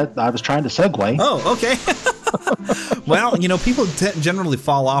was trying to segue. Oh, okay. Well, people generally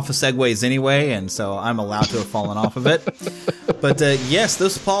fall off of segues anyway, and so I'm allowed to have fallen off of it. But yes,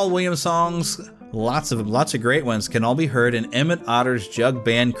 those Paul Williams songs, lots of great ones, can all be heard in Emmett Otter's Jug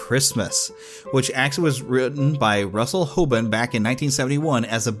Band Christmas, which actually was written by Russell Hoban back in 1971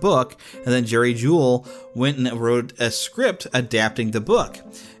 as a book, and then Jerry Jewell went and wrote a script adapting the book.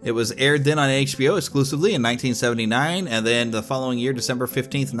 It was aired then on HBO exclusively in 1979, and then the following year, December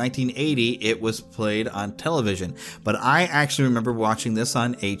 15th, 1980, it was played on television. But I actually remember watching this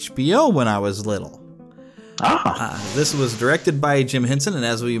on HBO when I was little. This was directed by Jim Henson, and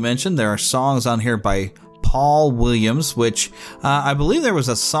as we mentioned, there are songs on here by Paul Williams, which I believe there was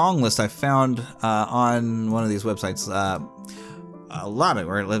a song list I found on one of these websites. A lot of,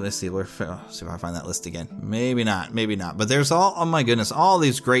 or let me see if I find that list again. Maybe not. But there's oh my goodness, all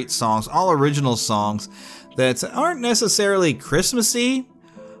these great songs, all original songs that aren't necessarily Christmassy,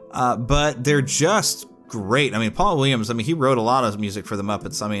 but they're just great. I mean, Paul Williams, he wrote a lot of music for the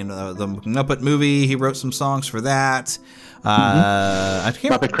Muppets. I mean, the Muppet movie, he wrote some songs for that.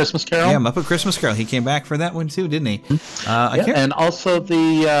 Muppet Christmas Carol? Yeah, Muppet Christmas Carol. He came back for that one too, didn't he? And also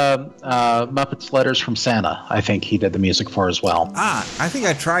the Muppets Letters from Santa, I think he did the music for as well. I think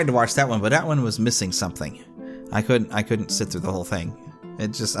I tried to watch that one, but that one was missing something. I couldn't sit through the whole thing.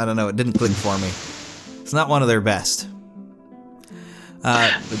 It just, I don't know, it didn't click for me. It's not one of their best.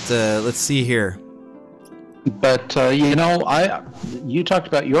 But let's see here. But, you talked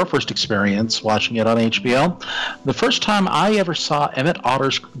about your first experience watching it on HBO. The first time I ever saw Emmett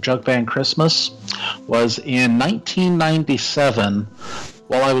Otter's Jug Band Christmas was in 1997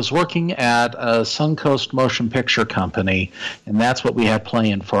 while I was working at a Suncoast Motion Picture Company, and that's what we had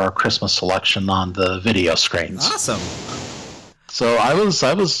playing for our Christmas selection on the video screens. Awesome. So I was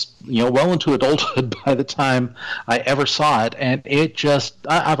well into adulthood by the time I ever saw it, and it just,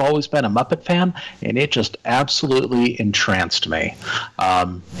 I've always been a Muppet fan, and it just absolutely entranced me.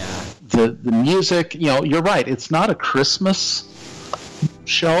 The music, you're right, it's not a Christmas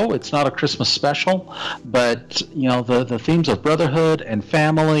show, it's not a Christmas special, but the themes of brotherhood and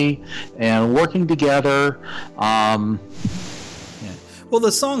family and working together. Well,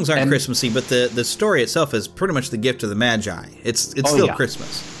 the songs aren't Christmassy, but the story itself is pretty much the gift of the Magi. It's still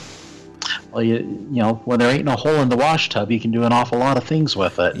Christmas. Well, when there ain't no hole in the wash tub, you can do an awful lot of things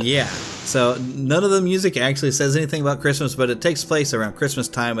with it. Yeah. So none of the music actually says anything about Christmas, but it takes place around Christmas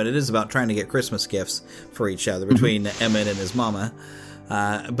time, and it is about trying to get Christmas gifts for each other between Emmett and his mama.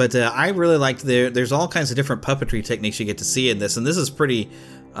 But I really liked there's all kinds of different puppetry techniques you get to see in this, and this is pretty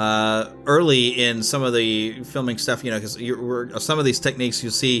early in some of the filming stuff, because some of these techniques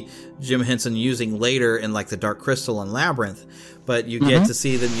you'll see Jim Henson using later in like the Dark Crystal and Labyrinth, but you get to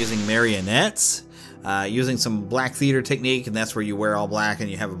see them using marionettes, using some black theater technique, and that's where you wear all black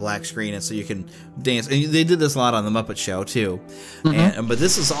and you have a black screen, and so you can dance. And they did this a lot on the Muppet Show too. But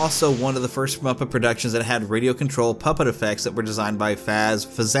this is also one of the first Muppet productions that had radio control puppet effects that were designed by Faz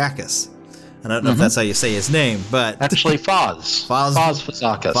Fazakas. I don't know if that's how you say his name, but actually Faz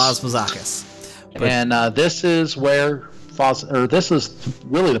Fazakas. Faz Fazakas. And this is where this is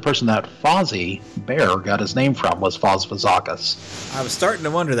really the person that Fozzie Bear got his name from, was Faz Fazakas. I was starting to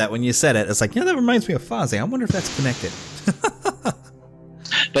wonder that when you said it. It's like, that reminds me of Fozzie. I wonder if that's connected.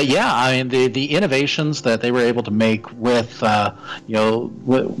 But yeah, I mean, the innovations that they were able to make with,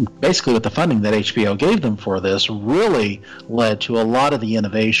 basically with the funding that HBO gave them for this really led to a lot of the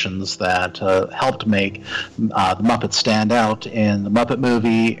innovations that helped make the Muppets stand out in the Muppet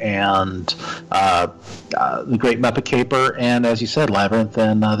movie and the Great Muppet Caper, and as you said, Labyrinth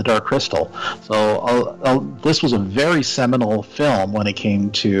and the Dark Crystal. So this was a very seminal film when it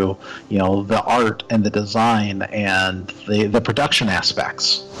came to, the art and the design and the production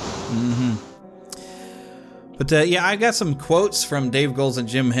aspects. But I got some quotes from Dave Goelz and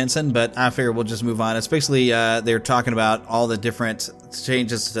Jim Henson, but I figure we'll just move on. It's basically they're talking about all the different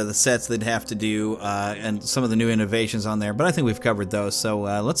changes to the sets they'd have to do and some of the new innovations on there, but I think we've covered those, so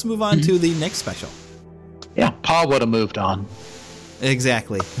let's move on to the next special. Yeah, Pa would have moved on.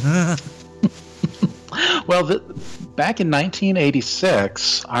 Exactly. Well, back in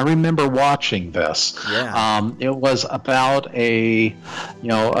 1986, I remember watching this. Yeah. It was about a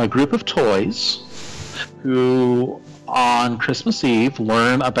group of toys who on Christmas Eve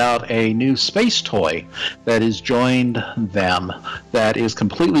learn about a new space toy that has joined them that is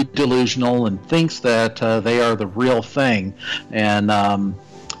completely delusional and thinks that they are the real thing. And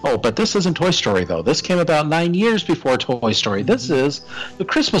but this isn't Toy Story, though. This came about 9 years before Toy Story. This is the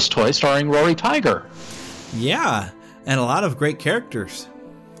Christmas toy starring Rory Tiger. Yeah, and a lot of great characters.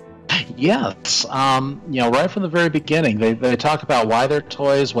 Yes, right from the very beginning, they talk about why they're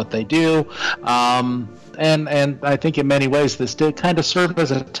toys, what they do, and I think in many ways this did kind of serve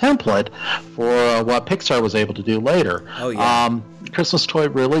as a template for what Pixar was able to do later. Oh yeah. Christmas Toy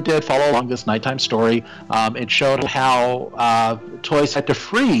really did follow along this nighttime story. It showed how toys had to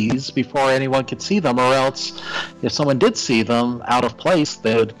freeze before anyone could see them, or else if someone did see them out of place,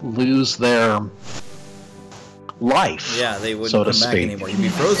 they would lose their life. Yeah, they wouldn't so come to back speak. anymore. You'd be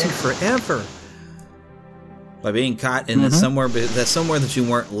frozen forever by being caught in somewhere that you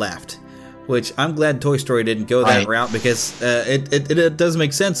weren't left. Which I'm glad Toy Story didn't go that route, because it does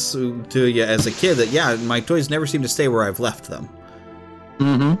make sense to you as a kid that my toys never seem to stay where I've left them.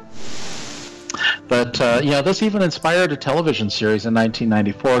 But this even inspired a television series in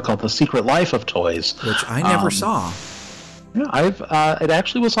 1994 called The Secret Life of Toys, which I never saw. Yeah, it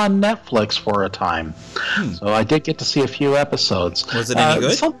actually was on Netflix for a time, so I did get to see a few episodes. Was it any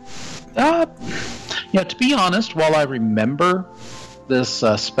good? To be honest, while I remember this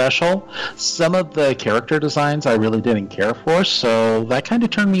special, some of the character designs I really didn't care for, so that kind of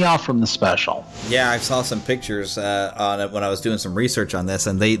turned me off from the special. Yeah, I saw some pictures on it when I was doing some research on this,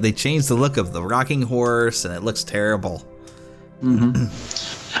 and they changed the look of the rocking horse, and it looks terrible.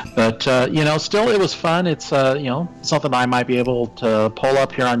 But still, it was fun. It's something I might be able to pull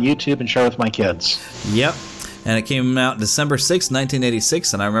up here on YouTube and share with my kids. Yep. And it came out December 6th,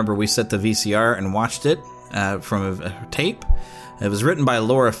 1986, and I remember we set the VCR and watched it from a tape. It was written by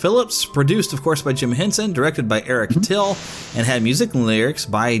Laura Phillips, produced, of course, by Jim Henson, directed by Eric Till, and had music and lyrics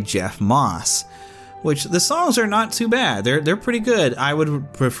by Jeff Moss. Which, the songs are not too bad. They're pretty good. I would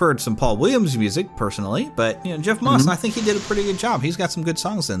have preferred some Paul Williams music, personally, but Jeff Moss, I think he did a pretty good job. He's got some good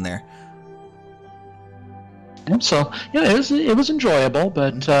songs in there. So, it was enjoyable,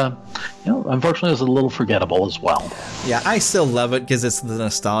 but, unfortunately it was a little forgettable as well. Yeah, I still love it because it's the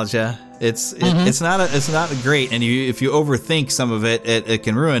nostalgia. It's not great, and if you overthink some of it, it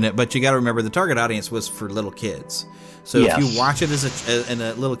can ruin it, but you got to remember the target audience was for little kids. So if you watch it in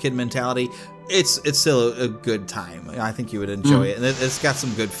a little kid mentality, it's still a good time. I think you would enjoy it, and it's got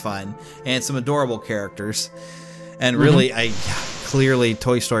some good fun and some adorable characters. And really, clearly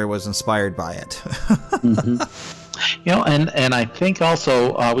Toy Story was inspired by it. And I think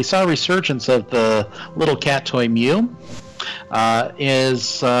also we saw a resurgence of the little cat toy Mew.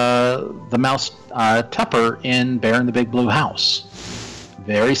 Is the mouse Tupper in Bear in the Big Blue House.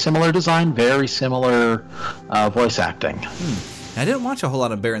 Very similar design, very similar voice acting. I didn't watch a whole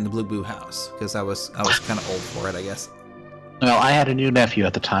lot of Bear in the Blue House because I was kind of old for it, I guess. Well, I had a new nephew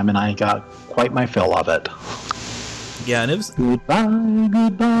at the time, and I got quite my fill of it. Yeah, and it was...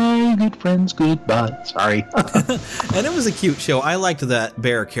 Goodbye, good friends, goodbye. Sorry. And it was a cute show. I liked that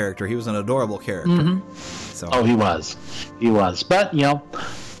bear character. He was an adorable character. So. Oh, he was. But,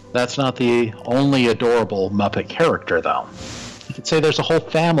 that's not the only adorable Muppet character, though. You could say there's a whole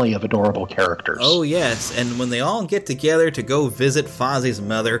family of adorable characters. Oh, yes. And when they all get together to go visit Fozzie's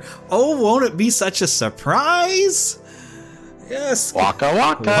mother, won't it be such a surprise? Yes. Waka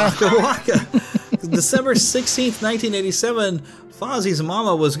waka. Waka waka. December 16th, 1987, Fozzie's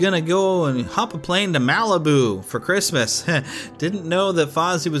mama was going to go and hop a plane to Malibu for Christmas. Didn't know that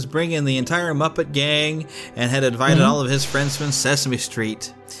Fozzie was bringing the entire Muppet gang and had invited all of his friends from Sesame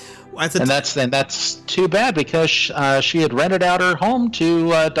Street. And that's too bad because she had rented out her home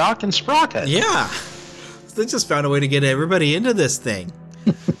to Doc and Sprocket. Yeah. They just found a way to get everybody into this thing.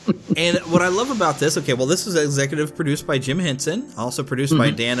 And what I love about this, this was executive produced by Jim Henson, also produced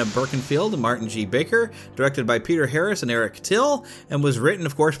by Dana Birkenfield and Martin G. Baker, directed by Peter Harris and Eric Till, and was written,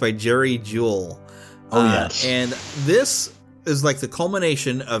 of course, by Jerry Jewell. Yes. And this is like the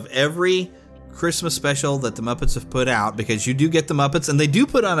culmination of every Christmas special that the Muppets have put out, because you do get the Muppets, and they do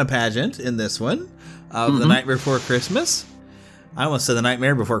put on a pageant in this one of the night before Christmas. I almost said The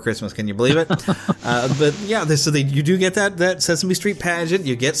Nightmare Before Christmas. Can you believe it? But yeah, you do get that Sesame Street pageant.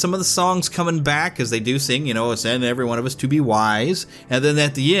 You get some of the songs coming back because they do sing, send every one of us to be wise. And then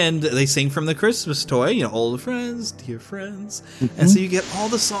at the end, they sing from the Christmas toy, old friends, dear friends. And so you get all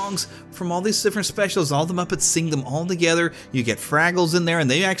the songs from all these different specials. All the Muppets sing them all together. You get Fraggles in there,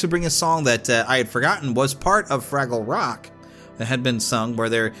 and they actually bring a song that I had forgotten was part of Fraggle Rock. That had been sung where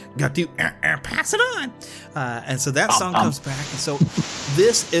they're got to pass it on, and so that song comes back. And so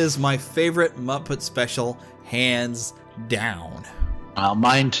this is my favorite Muppet special, hands down.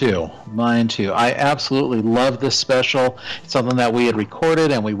 Mine too. I absolutely love this special. It's something that we had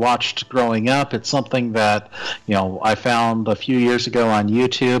recorded and we watched growing up. It's something that, I found a few years ago on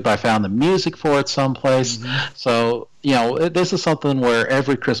YouTube. I found the music for it someplace. So, this is something where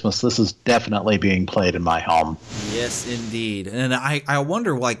every Christmas this is definitely being played in my home. Yes, indeed. And I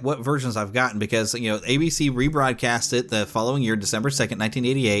wonder what versions I've gotten because, ABC rebroadcast it the following year, December 2nd,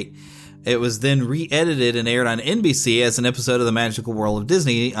 1988. It was then re-edited and aired on NBC as an episode of The Magical World of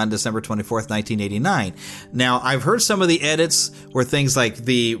Disney on December 24th, 1989. Now, I've heard some of the edits where things like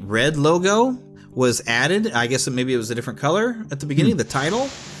the red logo was added. I guess maybe it was a different color at the beginning, the title.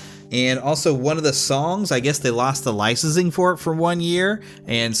 And also one of the songs, I guess they lost the licensing for it for 1 year.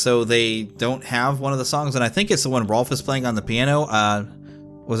 And so they don't have one of the songs. And I think it's the one Rolf is playing on the piano.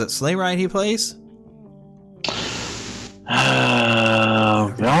 Was it Sleigh Ride he plays?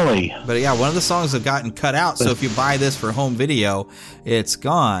 Golly. But yeah, one of the songs have gotten cut out, so if you buy this for home video, it's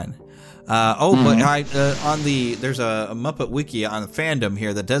gone. But there's a Muppet Wiki on fandom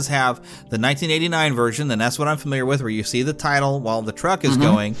here that does have the 1989 version, and that's what I'm familiar with, where you see the title while the truck is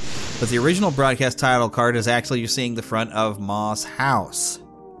going, but the original broadcast title card is actually you're seeing the front of Ma's house.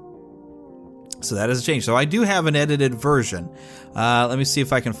 So that has changed. So I do have an edited version. Let me see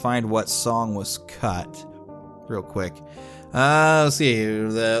if I can find what song was cut real quick. Let's see.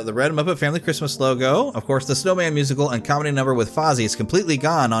 The Red Muppet Family Christmas logo. Of course, the Snowman musical and comedy number with Fozzie is completely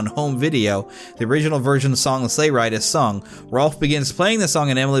gone on home video. The original version song The Sleigh Ride is sung. Rolf begins playing the song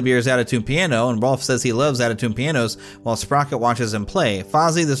on Emily Beer's out-of-tune piano, and Rolf says he loves out-of-tune pianos while Sprocket watches him play.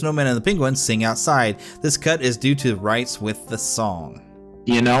 Fozzie, the Snowman, and the Penguins sing outside. This cut is due to rights with the song.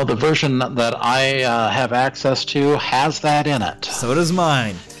 The version that I have access to has that in it. So does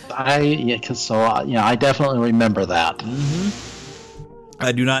mine. I definitely remember that.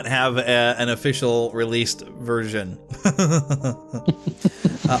 I do not have an official released version.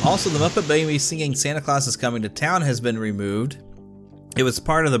 Also, the Muppet Baby singing Santa Claus is Coming to Town has been removed. It was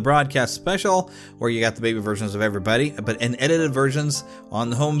part of the broadcast special where you got the baby versions of everybody, but in edited versions on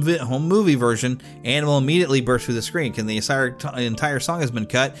the home movie version, Animal immediately burst through the screen and the entire song has been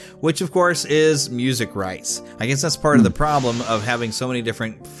cut, which of course is music rights. I guess that's part of the problem of having so many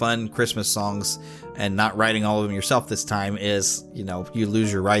different fun Christmas songs and not writing all of them yourself this time is, you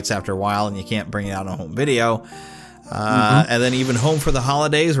lose your rights after a while and you can't bring it out on home video. And then even Home for the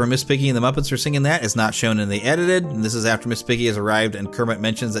Holidays, where Miss Piggy and the Muppets are singing that, is not shown in the edited. And this is after Miss Piggy has arrived and Kermit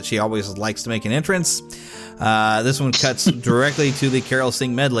mentions that she always likes to make an entrance. This one cuts directly to the Carol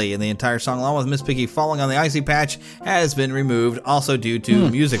Sing medley, and the entire song, along with Miss Piggy falling on the icy patch, has been removed, also due to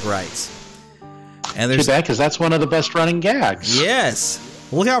music rights. And there's too bad, because that's one of the best running gags. Yes.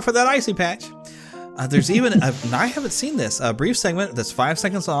 Look out for that icy patch. There's even, I haven't seen this, a brief segment that's 5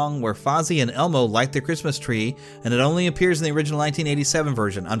 seconds long where Fozzie and Elmo light their Christmas tree, and it only appears in the original 1987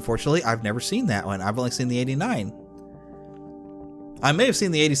 version. Unfortunately, I've never seen that one. I've only seen the 89. I may have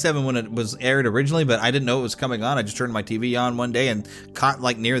seen the 87 when it was aired originally, but I didn't know it was coming on. I just turned my TV on one day and caught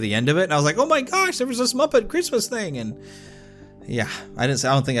near the end of it, and I was like, oh my gosh, there was this Muppet Christmas thing, and yeah, I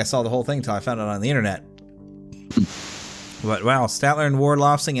don't think I saw the whole thing until I found it on the internet. But wow, Statler and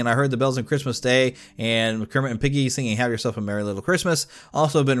Wardloff singing I Heard the Bells on Christmas Day, and Kermit and Piggy singing Have Yourself a Merry Little Christmas,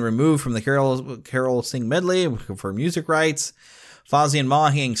 also been removed from the Carol Sing medley for music rights. Fozzie and Ma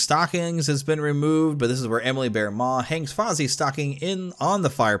hanging stockings has been removed, but this is where Emily Bear Ma hangs Fozzie's stocking on the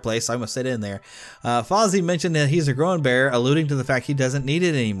fireplace. I almost said in there. Fozzie mentioned that he's a grown bear, alluding to the fact he doesn't need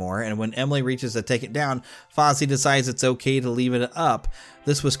it anymore, and when Emily reaches to take it down, Fozzie decides it's okay to leave it up.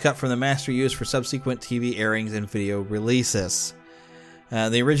 This was cut from the master used for subsequent TV airings and video releases.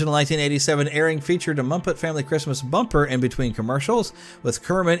 The original 1987 airing featured a Muppet Family Christmas bumper in between commercials, with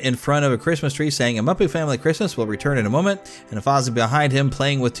Kermit in front of a Christmas tree saying a Muppet Family Christmas will return in a moment, and a Fozzie behind him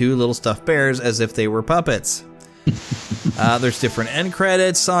playing with two little stuffed bears as if they were puppets. There's different end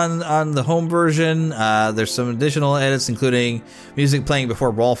credits on the home version. There's some additional edits, including music playing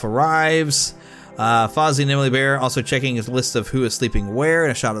before Rolf arrives. Fozzie and Emily Bear also checking his list of who is sleeping where,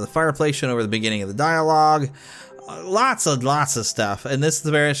 and a shot of the fireplace shown over the beginning of the dialogue. Lots of stuff. And this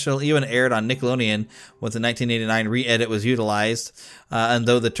special even aired on Nickelodeon with the 1989 re-edit was utilized. And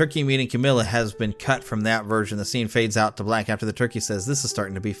though the turkey meeting Camilla has been cut from that version, the scene fades out to black after the turkey says, "This is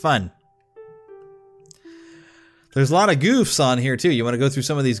starting to be fun." There's a lot of goofs on here, too. You want to go through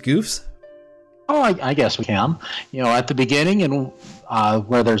some of these goofs? Oh, I guess we can. At the beginning, and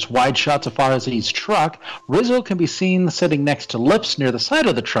where there's wide shots of Fozzie's truck, Rizzo can be seen sitting next to Lips near the side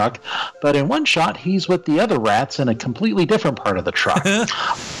of the truck, but in one shot, he's with the other rats in a completely different part of the truck. I'll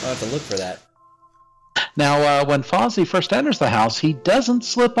have to look for that. Now, when Fozzie first enters the house, he doesn't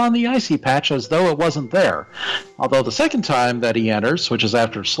slip on the icy patch as though it wasn't there. Although the second time that he enters, which is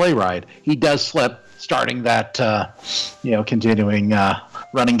after Sleigh Ride, he does slip, starting that, continuing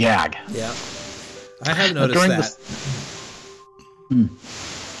running gag. Yeah. I have noticed that.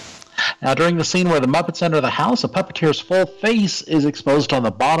 Now, during the scene where the Muppets enter the house, a puppeteer's full face is exposed on the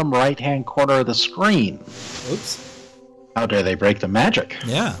bottom right-hand corner of the screen. Oops. How dare they break the magic?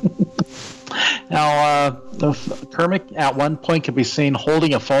 Yeah. Now, Kermit at one point can be seen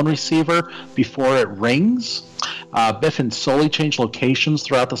holding a phone receiver before it rings. Biff and Sully change locations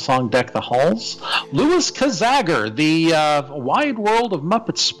throughout the song Deck the Halls. Louis Kazagger, the Wide World of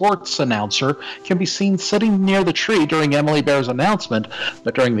Muppet Sports announcer, can be seen sitting near the tree during Emily Bear's announcement,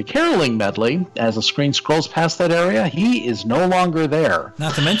 but during the caroling medley, as the screen scrolls past that area, he is no longer there.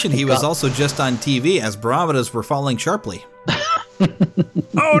 Not to mention he was also just on TV as barometers were falling sharply.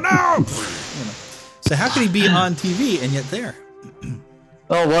 Oh, no! So how could he be on TV and yet there?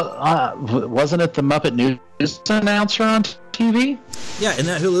 Oh, well, wasn't it the Muppet News announcer on TV? Yeah, isn't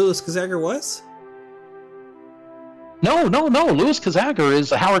that who Louis Kazagger was? No. Louis Kazagger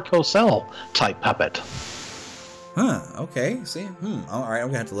is a Howard Cosell type puppet. Huh, okay. See? All right, I'm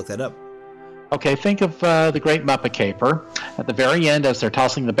going to have to look that up. Okay, think of the Great Muppet Caper. At the very end, as they're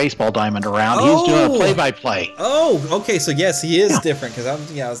tossing the baseball diamond around, he's doing a play-by-play. Oh, okay, so yes, he is different, because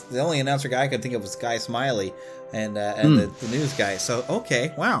I was the only announcer guy I could think of was Guy Smiley and the news guy. So,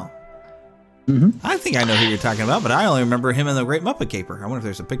 okay, wow. Mm-hmm. I think I know who you're talking about, but I only remember him in the Great Muppet Caper. I wonder if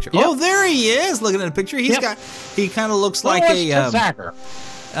there's a picture. Yep. Oh, there he is, looking at a picture. He kind of looks like a... Kazagger.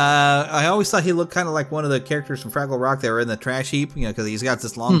 I always thought he looked kind of like one of the characters from Fraggle Rock that were in the trash heap, because he's got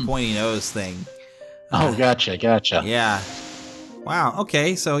this long pointy nose thing. Gotcha. Yeah. Wow,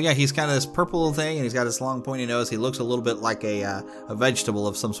 okay, so yeah, he's kind of this purple thing, and he's got this long pointy nose. He looks a little bit like a vegetable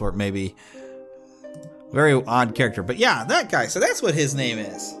of some sort, maybe. Very odd character, but yeah, that guy, so that's what his name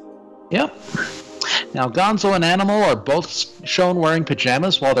is. Yep. Now, Gonzo and Animal are both shown wearing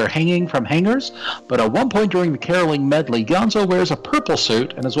pajamas while they're hanging from hangers, but at one point during the caroling medley, Gonzo wears a purple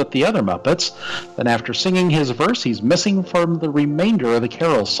suit and is with the other Muppets. Then after singing his verse, he's missing from the remainder of the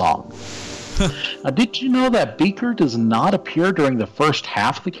carol song. Did you know that Beaker does not appear during the first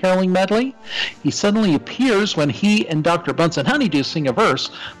half of the caroling medley? He suddenly appears when he and Dr. Bunsen Honeydew sing a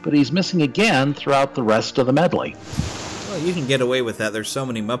verse, but he's missing again throughout the rest of the medley. Well, you can get away with that. There's so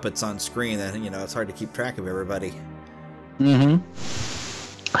many Muppets on screen that, it's hard to keep track of everybody. Mm-hmm.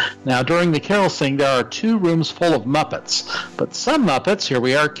 Now, during the carol sing, there are 2 rooms full of Muppets, but some Muppets, here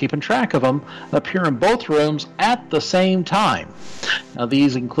we are keeping track of them, appear in both rooms at the same time. Now,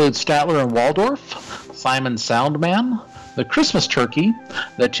 these include Statler and Waldorf, Simon Soundman, the Christmas Turkey,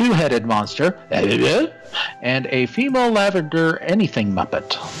 the Two-Headed Monster, and a female lavender anything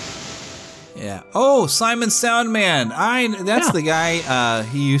Muppet. Yeah. Oh, Simon Soundman. That's the guy.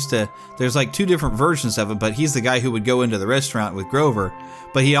 He used to. There's like 2 different versions of him, but he's the guy who would go into the restaurant with Grover.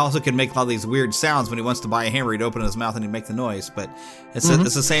 But he also could make all these weird sounds when he wants to buy a hammer. He'd open his mouth and he'd make the noise. But it's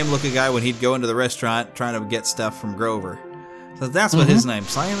the same looking guy when he'd go into the restaurant trying to get stuff from Grover. So that's what his name,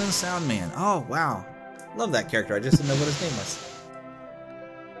 Simon Soundman. Oh wow, love that character. I just didn't know what his name was.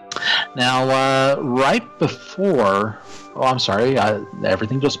 Now, right before... Oh, I'm sorry.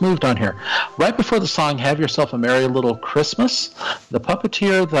 Everything just moved on here. Right before the song Have Yourself a Merry Little Christmas, the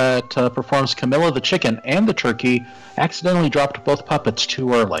puppeteer that performs Camilla the Chicken and the Turkey accidentally dropped both puppets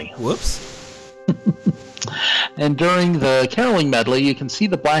too early. Whoops. And during the caroling medley, you can see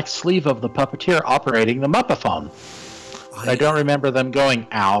the black sleeve of the puppeteer operating the Muppaphone. I don't remember them going,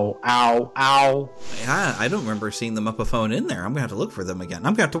 ow, ow, ow. Yeah, I don't remember seeing the Muppaphone in there. I'm going to have to look for them again.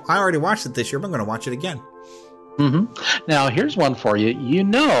 I already watched it this year, but I'm going to watch it again. Mm-hmm. Now, here's one for you. You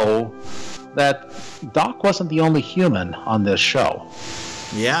know that Doc wasn't the only human on this show.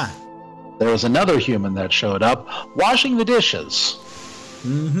 Yeah. There was another human that showed up washing the dishes.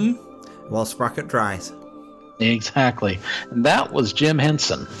 Mm-hmm. While Sprocket dries. Exactly. And that was Jim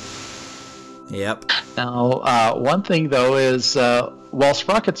Henson. Yep. Now, one thing, though, is while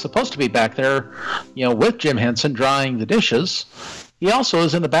Sprocket's supposed to be back there, with Jim Henson drying the dishes, he also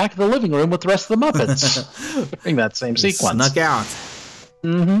is in the back of the living room with the rest of the Muppets during that same sequence. Snuck out.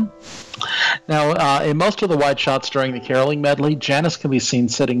 Mm-hmm. Now, in most of the wide shots during the caroling medley, Janice can be seen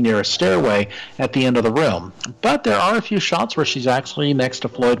sitting near a stairway at the end of the room. But there are a few shots where she's actually next to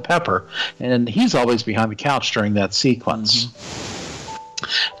Floyd Pepper, and he's always behind the couch during that sequence.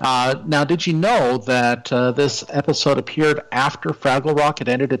 Now, did you know that this episode appeared after Fraggle Rock had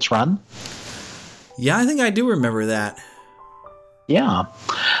ended its run? Yeah, I think I do remember that. Yeah.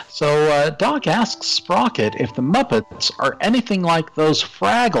 So Doc asks Sprocket if the Muppets are anything like those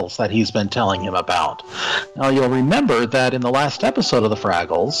Fraggles that he's been telling him about. Now, you'll remember that in the last episode of the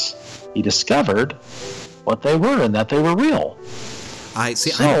Fraggles, he discovered what they were and that they were real. I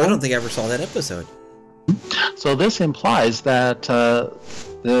don't think I ever saw that episode. So this implies that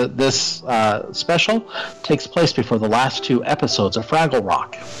this special takes place before the last 2 episodes of Fraggle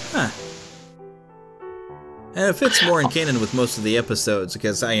Rock. Huh. And it fits more in canon with most of the episodes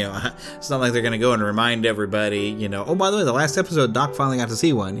because it's not like they're going to go and remind everybody, oh, by the way, the last episode, Doc finally got to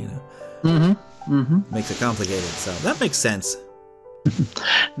see one, Makes it complicated, so that makes sense.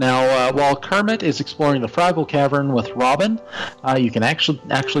 Now, while Kermit is exploring the Fraggle Cavern with Robin, you can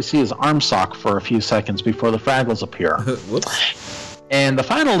actually see his arm sock for a few seconds before the Fraggles appear. Whoops. And the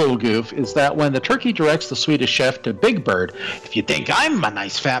final little goof is that when the turkey directs the Swedish chef to Big Bird, if you think I'm a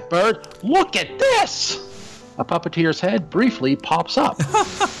nice fat bird, look at this! A puppeteer's head briefly pops up.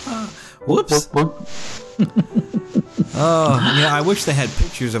 Whoops. I wish they had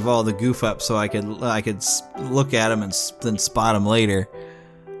pictures of all the goof ups so I could look at them and then spot them later.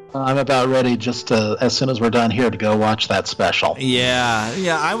 I'm about ready just as soon as we're done here to go watch that special.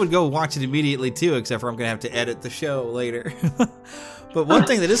 Yeah, I would go watch it immediately too, except for I'm going to have to edit the show later. But one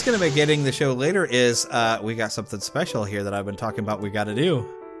thing that is going to make editing the show later is we got something special here that I've been talking about we got to do.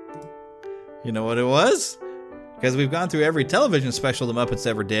 You know what it was? Because we've gone through every television special the Muppets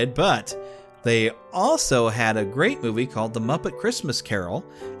ever did, but they also had a great movie called The Muppet Christmas Carol,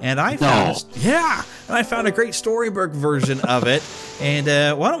 and I found a great storybook version of it.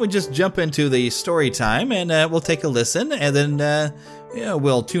 And why don't we just jump into the story time, and we'll take a listen, and then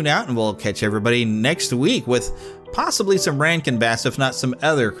we'll tune out, and we'll catch everybody next week with possibly some Rankin Bass, if not some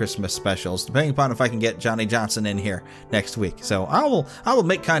other Christmas specials, depending upon if I can get Johnny Johnson in here next week. So I will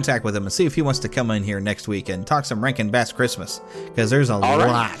make contact with him and see if he wants to come in here next week and talk some Rankin Bass Christmas, because there's a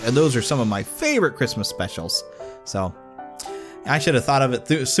lot, and those are some of my favorite Christmas specials. So I should have thought of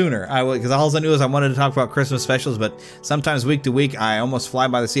it sooner. Because all I knew is I wanted to talk about Christmas specials, but sometimes week to week I almost fly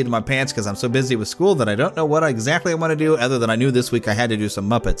by the seat of my pants because I'm so busy with school that I don't know what exactly I want to do, other than I knew this week I had to do some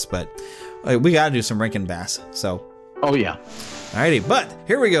Muppets, but we got to do some Rankin Bass. So. Oh, yeah. Alrighty, but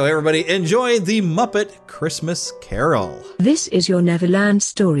here we go, everybody. Enjoy the Muppet Christmas Carol. This is your Neverland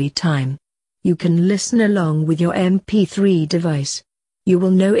story time. You can listen along with your MP3 device. You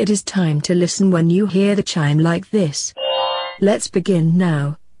will know it is time to listen when you hear the chime like this. Let's begin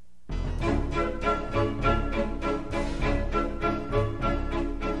now.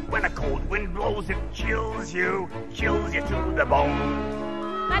 When a cold wind blows, it chills you to the bone.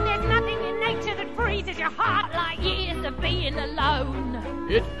 But there's nothing in nature that freezes your heart like years of being alone.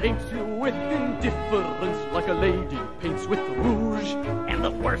 It paints you with indifference like a lady paints with rouge. And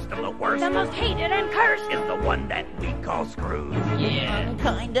the worst of the worst, the most hated and cursed, is the one that we call Scrooge. Yeah,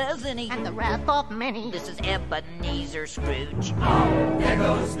 unkind as any, and the wrath of many. This is Ebenezer Scrooge. Oh, there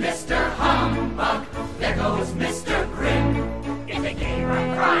goes Mr. Humbug, there goes Mr. Grim. If they gave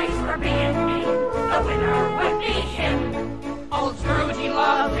a prize for being mean, the winner would be him. Old Scrooge, he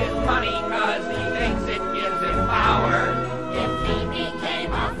loves his money 'cause he thinks it gives him power. If he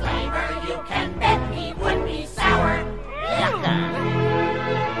became a flavor, you can bet he would be sour. Yucca.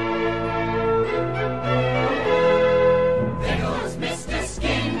 There goes Mr.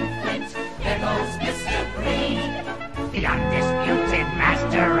 Skinflint, there goes Mr. Green, the undisputed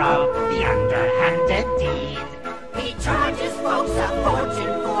master of the underhanded deed. He charges folks a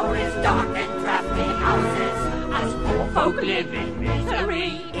fortune for his dark and drafty houses. Us poor folk live in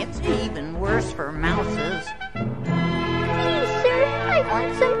misery. It's even worse for mouses. Please, sir, I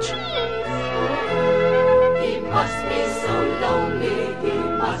want some cheese. He must be so lonely, he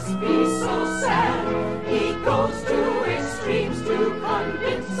must be so sad. He goes to extremes to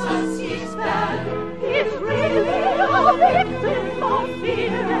convince us he's bad. He's really a victim of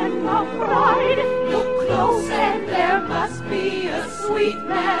fear and of pride. Look close and there must be a sweet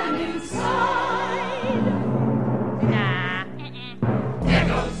man inside. There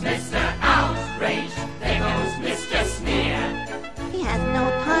goes Mr. Outrage, there goes Mr. Sneer. He has no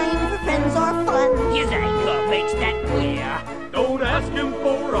time for friends or fun. His anger makes that clear. Don't ask him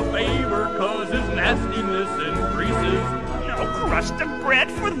for a favor 'cause his nastiness increases. No crust of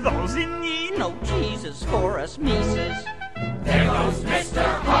bread for those in need. No cheeses for us Mises. There goes Mr.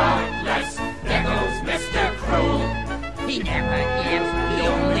 Heartless. There goes Mr. Cruel. He never gives, he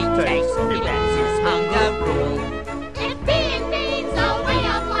only takes. He lets his hunger rule. If being mean's a way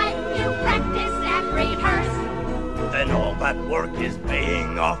of life, you practice and rehearse. Then all that work is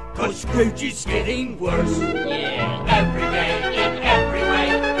paying off, 'cause Scrooge is getting worse. Yeah, every day, in every way,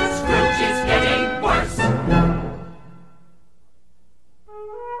 Scrooge is getting worse.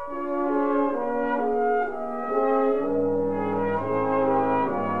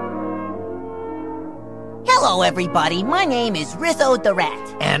 Hello, everybody. My name is Rizzo the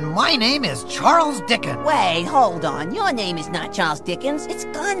Rat. And my name is Charles Dickens. Wait, hold on. Your name is not Charles Dickens. It's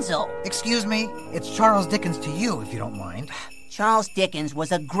Gonzo. Excuse me, it's Charles Dickens to you, if you don't mind. Charles Dickens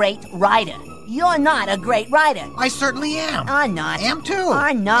was a great writer. You're not a great writer. I certainly am. I'm not. Am too.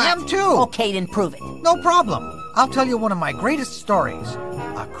 I'm not. Am too. Okay, then prove it. No problem. I'll tell you one of my greatest stories.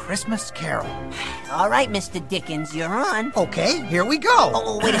 A Christmas Carol. All right, Mr. Dickens, you're on. Okay, here we go.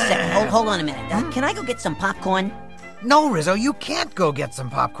 Oh, wait a second. Hold on a minute. Can I go get some popcorn? No, Rizzo, you can't go get some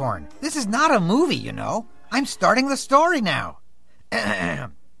popcorn. This is not a movie, you know. I'm starting the story now.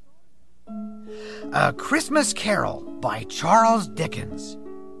 A Christmas Carol by Charles Dickens.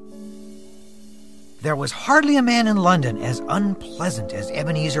 There was hardly a man in London as unpleasant as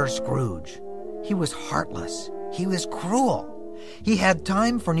Ebenezer Scrooge. He was heartless. He was cruel. He had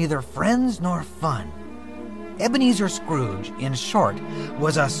time for neither friends nor fun. Ebenezer Scrooge, in short,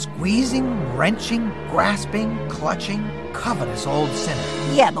 was a squeezing, wrenching, grasping, clutching, covetous old sinner.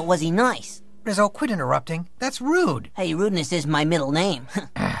 Yeah, but was he nice? Rizzo, quit interrupting. That's rude. Hey, rudeness is my middle name.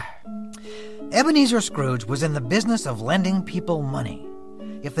 Ebenezer Scrooge was in the business of lending people money.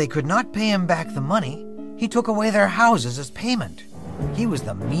 If they could not pay him back the money, he took away their houses as payment. He was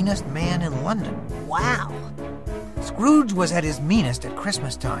the meanest man in London. Wow. Scrooge was at his meanest at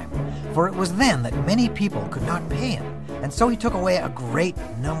Christmas time, for it was then that many people could not pay him, and so he took away a great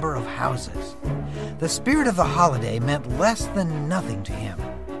number of houses. The spirit of the holiday meant less than nothing to him.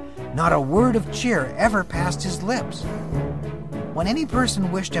 Not a word of cheer ever passed his lips. When any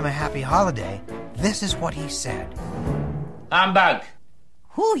person wished him a happy holiday, this is what he said. Humbug.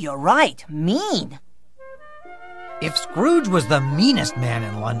 Ooh, you're right. Mean. If Scrooge was the meanest man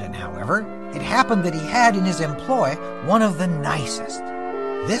in London, however, it happened that he had in his employ one of the nicest.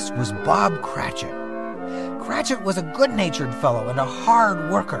 This was Bob Cratchit. Cratchit was a good-natured fellow and a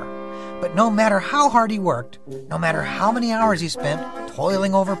hard worker. But no matter how hard he worked, no matter how many hours he spent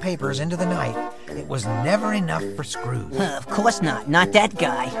toiling over papers into the night, it was never enough for Scrooge. Of course not. Not that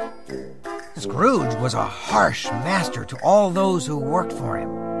guy. Scrooge was a harsh master to all those who worked for him.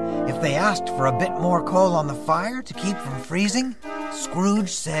 If they asked for a bit more coal on the fire to keep from freezing, Scrooge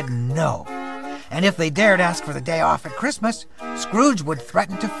said no. And if they dared ask for the day off at Christmas, Scrooge would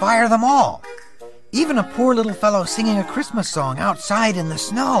threaten to fire them all. Even a poor little fellow singing a Christmas song outside in the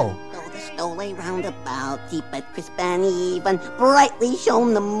snow. Oh, the snow lay round about, deep but crisp and even, brightly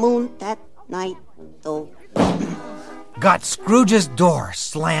shone the moon that night, though. Got Scrooge's door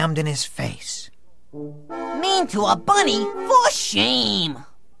slammed in his face. Mean to a bunny? For shame!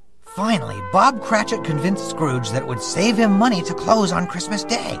 Finally, Bob Cratchit convinced Scrooge that it would save him money to close on Christmas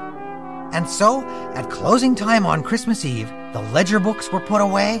Day. And so, at closing time on Christmas Eve, the ledger books were put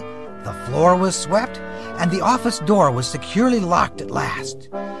away, the floor was swept, and the office door was securely locked at last.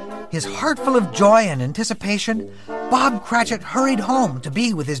 His heart full of joy and anticipation, Bob Cratchit hurried home to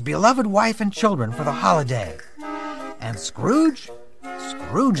be with his beloved wife and children for the holiday. And Scrooge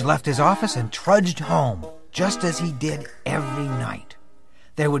left his office and trudged home, just as he did every night.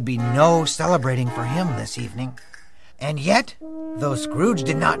 There would be no celebrating for him this evening. And yet, though Scrooge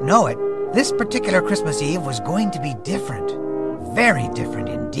did not know it, this particular Christmas Eve was going to be different. Very different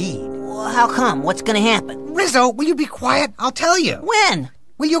indeed. Well, how come? What's going to happen? Rizzo, will you be quiet? I'll tell you. When?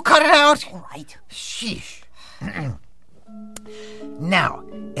 Will you cut it out? All right. Sheesh. Now,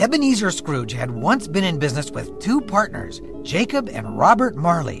 Ebenezer Scrooge had once been in business with two partners, Jacob and Robert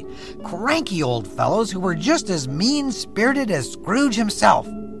Marley, cranky old fellows who were just as mean-spirited as Scrooge himself.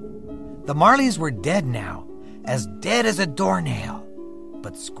 The Marleys were dead now, as dead as a doornail.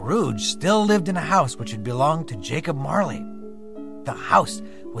 But Scrooge still lived in a house which had belonged to Jacob Marley. The house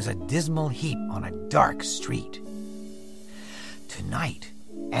was a dismal heap on a dark street. Tonight,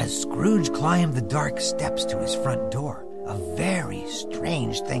 as Scrooge climbed the dark steps to his front door, a very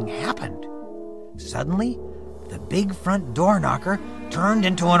strange thing happened. Suddenly, the big front door knocker turned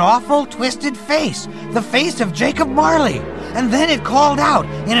into an awful twisted face, the face of Jacob Marley, and then it called out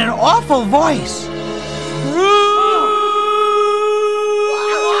in an awful voice.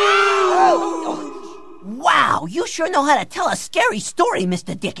 Wow! Wow, you sure know how to tell a scary story,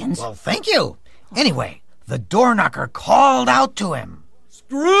 Mr. Dickens. Well, thank you. Anyway, the door knocker called out to him.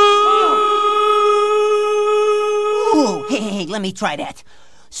 Scrooge! Ooh, hey, let me try that.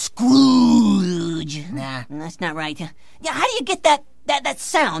 Scrooge. Nah, that's not right. Yeah, how do you get that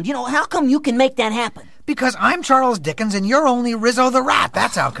sound? You know, how come you can make that happen? Because I'm Charles Dickens and you're only Rizzo the Rat.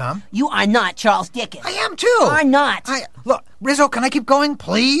 That's how come. You are not Charles Dickens. I am too. You are not. Look, Rizzo, can I keep going,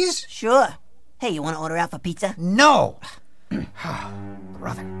 please? Sure. Hey, you want to order out for pizza? No.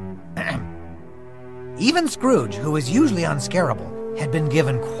 Brother. Even Scrooge, who was usually unscarable, had been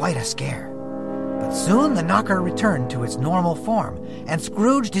given quite a scare. But soon the knocker returned to its normal form, and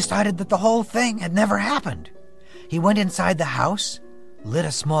Scrooge decided that the whole thing had never happened. He went inside the house, lit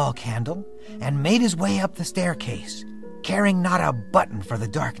a small candle, and made his way up the staircase, caring not a button for the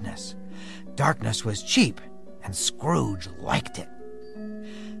darkness. Darkness was cheap, and Scrooge liked it.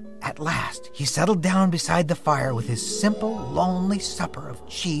 At last, he settled down beside the fire with his simple, lonely supper of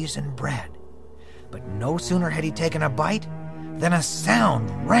cheese and bread. But no sooner had he taken a bite than a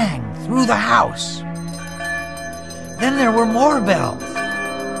sound rang through the house. Then there were more bells,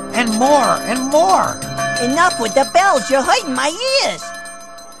 and more and more. Enough with the bells, you're hurting my ears.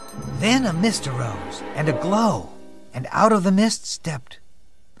 Then a mist arose, and a glow, and out of the mist stepped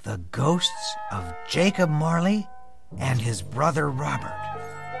the ghosts of Jacob Marley and his brother Robert.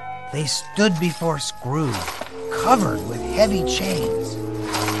 They stood before Scrooge, covered with heavy chains.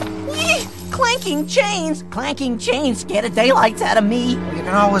 Clanking chains! Clanking chains scare the daylights out of me. Well, you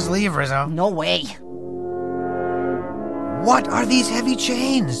can always leave, Rizzo. No way. What are these heavy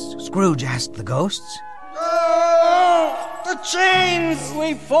chains? Scrooge asked the ghosts. The chains!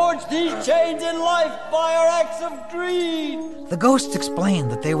 We forged these chains in life by our acts of greed. The ghosts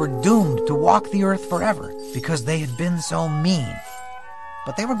explained that they were doomed to walk the earth forever because they had been so mean.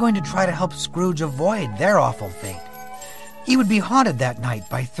 But they were going to try to help Scrooge avoid their awful fate. He would be haunted that night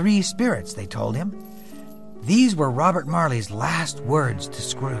by 3 spirits, they told him. These were Robert Marley's last words to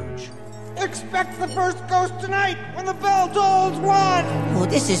Scrooge. Expect the first ghost tonight when the bell tolls 1. Oh,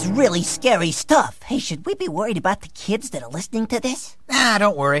 this is really scary stuff. Hey, should we be worried about the kids that are listening to this?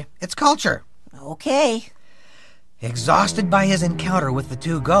 Don't worry. It's culture. Okay. Exhausted by his encounter with the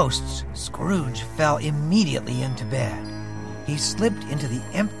 2 ghosts, Scrooge fell immediately into bed. He slipped into the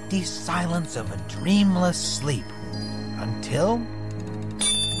empty silence of a dreamless sleep. Until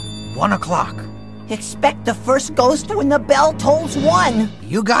 1 o'clock. Expect the first ghost when the bell tolls 1.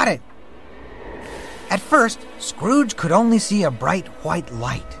 You got it. At first, Scrooge could only see a bright white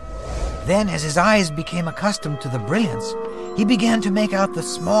light. Then, as his eyes became accustomed to the brilliance, he began to make out the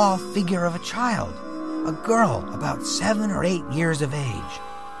small figure of a child, a girl about 7 or 8 years of age.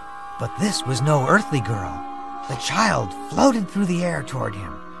 But this was no earthly girl. The child floated through the air toward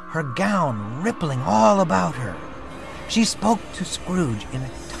him, her gown rippling all about her. She spoke to Scrooge in a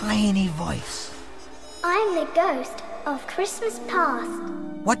tiny voice. I'm the ghost of Christmas past.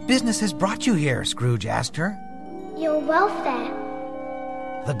 What business has brought you here? Scrooge asked her. Your welfare.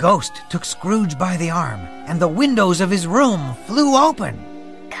 The ghost took Scrooge by the arm, and the windows of his room flew open.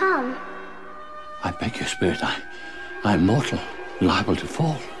 Come. I beg your spirit, I'm mortal, liable to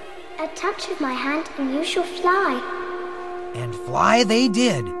fall. A touch of my hand and you shall fly. And fly they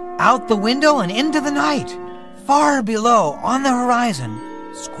did, out the window and into the night. Far below, on the horizon,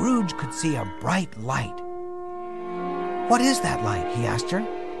 Scrooge could see a bright light. What is that light? He asked her.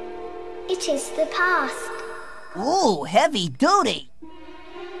 It is the past. Ooh, heavy duty.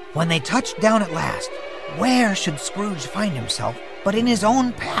 When they touched down at last, where should Scrooge find himself but in his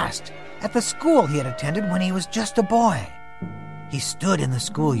own past, at the school he had attended when he was just a boy? He stood in the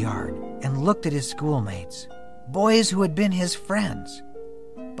schoolyard and looked at his schoolmates, boys who had been his friends.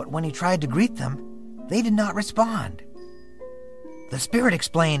 But when he tried to greet them, they did not respond. The spirit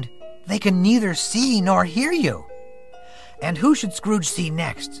explained, they can neither see nor hear you. And who should Scrooge see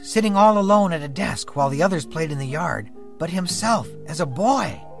next, sitting all alone at a desk while the others played in the yard, but himself as a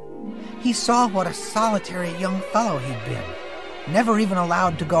boy? He saw what a solitary young fellow he'd been, never even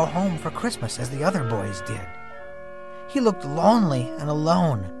allowed to go home for Christmas as the other boys did. He looked lonely and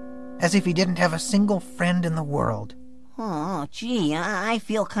alone, as if he didn't have a single friend in the world. Oh, gee, I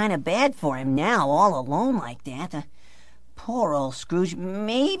feel kind of bad for him now, all alone like that. Poor old Scrooge.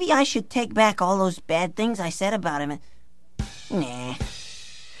 Maybe I should take back all those bad things I said about him. Nah.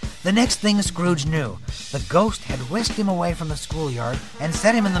 The next thing Scrooge knew, the ghost had whisked him away from the schoolyard and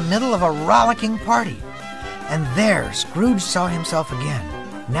set him in the middle of a rollicking party. And there Scrooge saw himself again,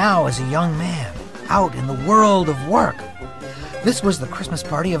 now as a young man, out in the world of work. This was the Christmas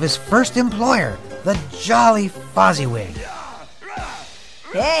party of his first employer, the Jolly Fozziwig.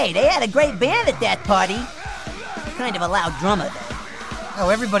 Hey, they had a great band at that party. kind of a loud drummer, though. Oh,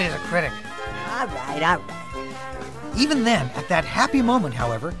 everybody's a critic. All right. Even then, at that happy moment,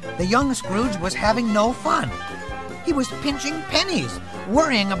 however, the young Scrooge was having no fun. He was pinching pennies,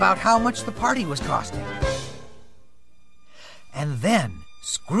 worrying about how much the party was costing. And then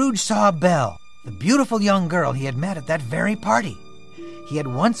Scrooge saw Belle, the beautiful young girl he had met at that very party. He had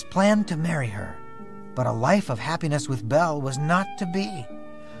once planned to marry her, but a life of happiness with Belle was not to be.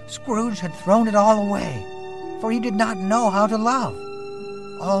 Scrooge had thrown it all away, for he did not know how to love.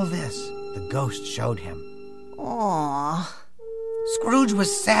 All this the ghost showed him. Aww. Scrooge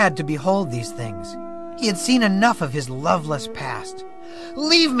was sad to behold these things. He had seen enough of his loveless past.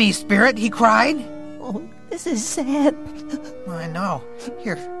 "Leave me, spirit," he cried. Oh, this is sad. I know.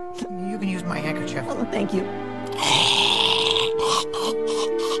 Here, you can use my handkerchief. Oh, thank you.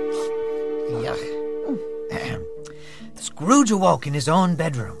 Yuck. Scrooge awoke in his own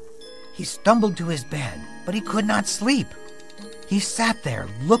bedroom. He stumbled to his bed, but he could not sleep. He sat there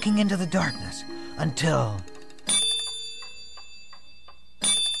looking into the darkness until...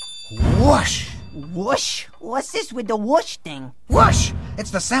 Whoosh! Whoosh? What's this with the whoosh thing? Whoosh!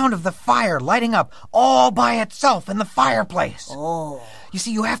 It's the sound of the fire lighting up all by itself in the fireplace. Oh. You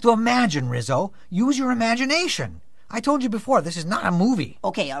see, you have to imagine, Rizzo. Use your imagination. I told you before, this is not a movie.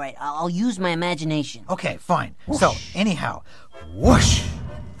 Okay, all right. I'll use my imagination. Okay, fine. Whoosh. So, anyhow, whoosh!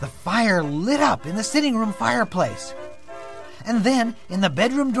 The fire lit up in the sitting room fireplace. And then, in the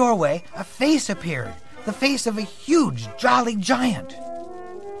bedroom doorway, a face appeared. The face of a huge, jolly giant.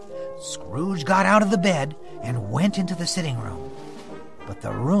 Scrooge got out of the bed and went into the sitting room. But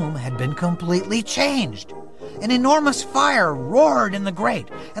the room had been completely changed. An enormous fire roared in the grate,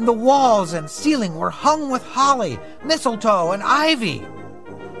 and the walls and ceiling were hung with holly, mistletoe, and ivy.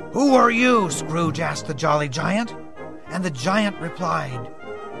 "Who are you?" Scrooge asked the jolly giant. And the giant replied,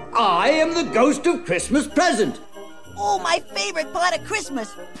 "I am the ghost of Christmas Present." Oh, my favorite part of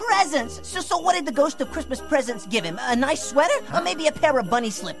Christmas, presents. So what did the ghost of Christmas Presents give him? A nice sweater? Or maybe a pair of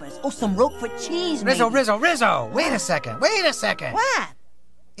bunny slippers? Oh, some Roquefort cheese, maybe? Rizzo! Wait a second. What?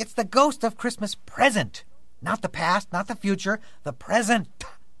 It's the ghost of Christmas Present. Not the past, not the future, the present.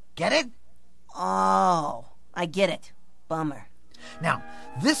 Get it? Oh, I get it. Bummer. Now,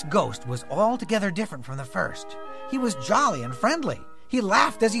 this ghost was altogether different from the first. He was jolly and friendly. He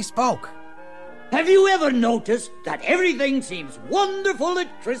laughed as he spoke. Have you ever noticed that everything seems wonderful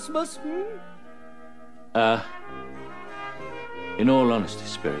at Christmas? In all honesty,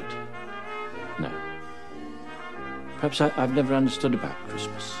 Spirit, no. Perhaps I've never understood about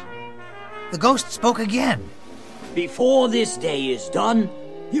Christmas. The ghost spoke again. Before this day is done,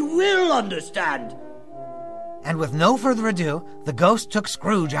 you will understand. And with no further ado, the ghost took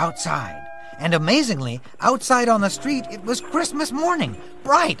Scrooge outside. And amazingly, outside on the street, it was Christmas morning,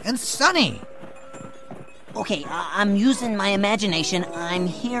 bright and sunny. Okay, I'm using my imagination. I'm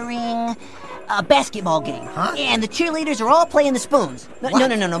hearing a basketball game. Huh? And the cheerleaders are all playing the spoons. What?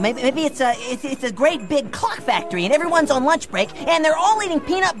 No. Maybe it's a great big clock factory, and everyone's on lunch break, and they're all eating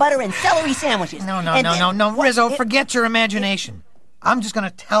peanut butter and celery sandwiches. No, Rizzo, forget your imagination. I'm just going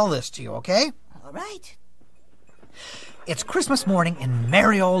to tell this to you, okay? All right. It's Christmas morning in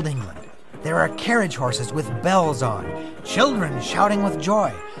merry old England. There are carriage horses with bells on, children shouting with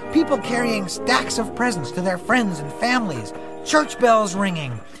joy, people carrying stacks of presents to their friends and families, church bells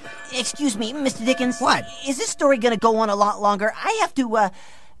ringing. Excuse me, Mr. Dickens. What? Is this story going to go on a lot longer? I have to,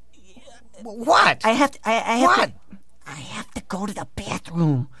 What? I have to go to the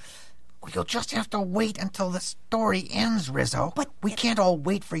bathroom. Well, you'll just have to wait until the story ends, Rizzo. But we can't all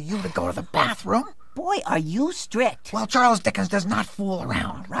wait for you to go to the bathroom. Boy, are you strict. Well, Charles Dickens does not fool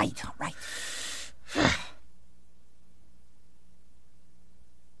around. Right.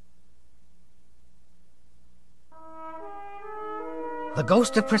 The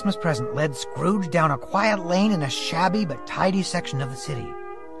ghost of Christmas Present led Scrooge down a quiet lane in a shabby but tidy section of the city.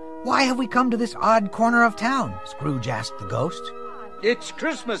 "Why have we come to this odd corner of town?" Scrooge asked the ghost. It's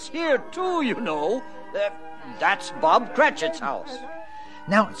Christmas here, too, you know. That's Bob Cratchit's house.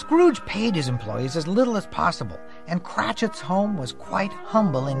 Now, Scrooge paid his employees as little as possible, and Cratchit's home was quite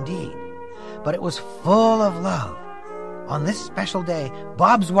humble indeed. But it was full of love. On this special day,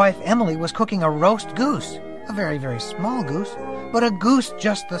 Bob's wife Emily was cooking a roast goose. A very, very small goose, but a goose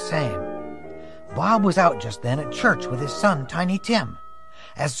just the same. Bob was out just then at church with his son, Tiny Tim.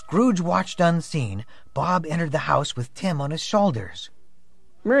 As Scrooge watched unseen, Bob entered the house with Tim on his shoulders.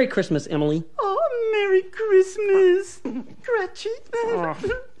 "Merry Christmas, Emily." "Oh, Merry Christmas, Cratchit."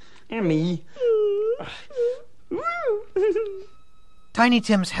 Emmy. Tiny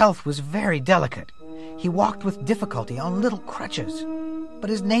Tim's health was very delicate. He walked with difficulty on little crutches. But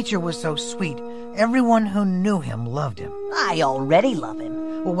his nature was so sweet, everyone who knew him loved him. I already love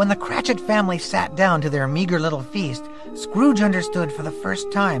him. Well, when the Cratchit family sat down to their meager little feast, Scrooge understood for the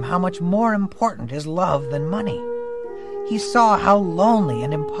first time how much more important is love than money. He saw how lonely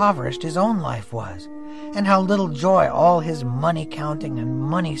and impoverished his own life was, and how little joy all his money-counting and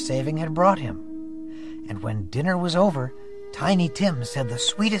money-saving had brought him. And when dinner was over, Tiny Tim said the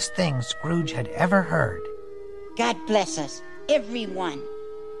sweetest thing Scrooge had ever heard. God bless us, everyone.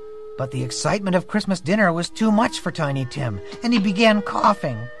 But the excitement of Christmas dinner was too much for Tiny Tim, and he began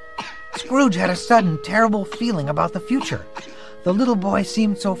coughing. Scrooge had a sudden, terrible feeling about the future. The little boy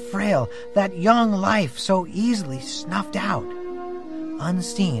seemed so frail, that young life so easily snuffed out.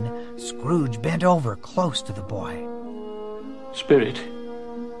 Unseen, Scrooge bent over close to the boy. Spirit,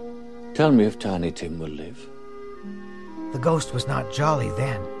 tell me if Tiny Tim will live. The ghost was not jolly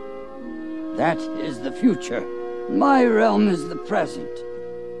then. That is the future. My realm is the present.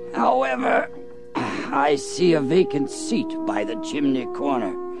 However, I see a vacant seat by the chimney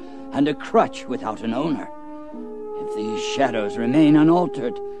corner, and a crutch without an owner. If these shadows remain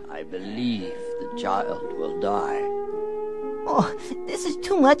unaltered, I believe the child will die. Oh, this is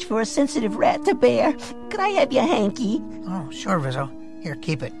too much for a sensitive rat to bear. Could I have your hanky? Oh, sure, Rizzo. Here,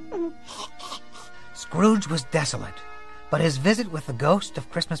 keep it. Scrooge was desolate, but his visit with the ghost of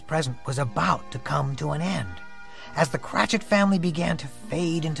Christmas Present was about to come to an end. As the Cratchit family began to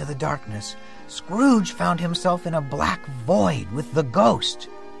fade into the darkness, Scrooge found himself in a black void with the ghost.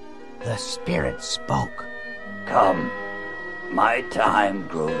 The spirit spoke. Come, my time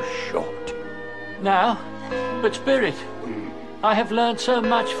grows short. Now, but Spirit, I have learned so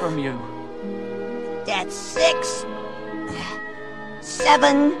much from you. That's 6,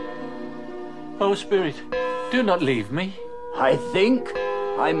 7. Oh, Spirit, do not leave me. I think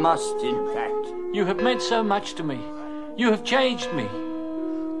I must, in fact. You have meant so much to me. You have changed me.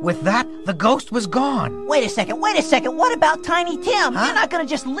 With that, the ghost was gone. Wait a second. What about Tiny Tim? Huh? You're not going to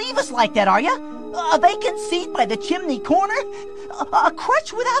just leave us like that, are you? A vacant seat by the chimney corner? A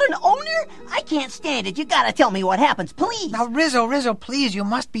crutch without an owner? I can't stand it. You got to tell me what happens, please. Now, Rizzo, please, you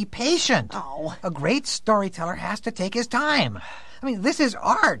must be patient. Oh. A great storyteller has to take his time. I mean, this is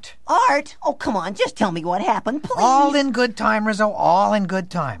art. Art? Oh, come on, just tell me what happened, please. All in good time, Rizzo, all in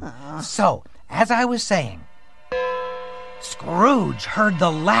good time. So, as I was saying, Scrooge heard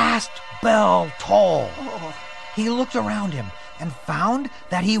the last bell toll. Oh. He looked around him and found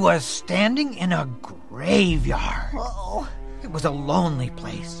that he was standing in a graveyard. Uh-oh. It was a lonely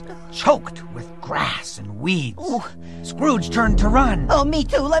place, choked with grass and weeds. Oh. Scrooge turned to run. Oh, me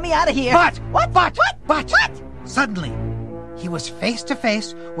too. Let me out of here. But, suddenly, he was face to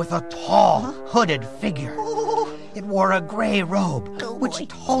face with a tall, hooded figure. Oh. It wore a gray robe, which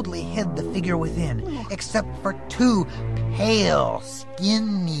totally hid the figure within, except for 2 pale,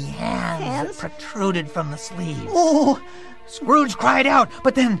 skinny hands that protruded from the sleeves. Oh. Scrooge cried out,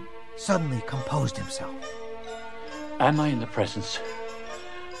 but then suddenly composed himself. Am I in the presence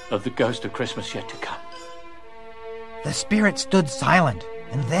of the ghost of Christmas yet to come? The spirit stood silent,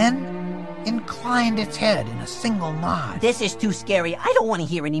 and then inclined its head in a single nod. This is too scary. I don't want to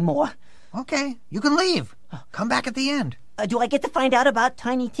hear any more. Okay, you can leave. Come back at the end. Do I get to find out about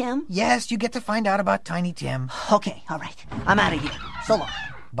Tiny Tim? Yes, you get to find out about Tiny Tim. Okay, all right. I'm out of here. So long.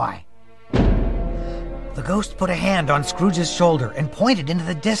 Bye. The ghost put a hand on Scrooge's shoulder and pointed into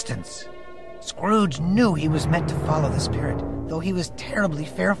the distance. Scrooge knew he was meant to follow the spirit, though he was terribly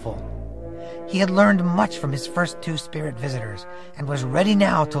fearful. He had learned much from his first 2 spirit visitors, and was ready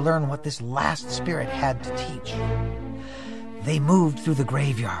now to learn what this last spirit had to teach. They moved through the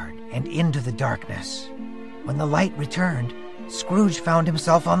graveyard and into the darkness. When the light returned, Scrooge found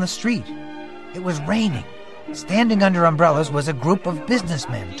himself on the street. It was raining. Standing under umbrellas was a group of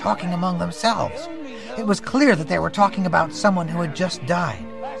businessmen talking among themselves. It was clear that they were talking about someone who had just died.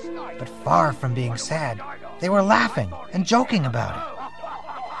 But far from being sad, they were laughing and joking about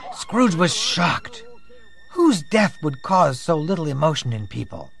it. Scrooge was shocked. Whose death would cause so little emotion in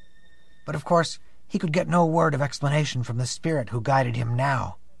people? But of course, he could get no word of explanation from the spirit who guided him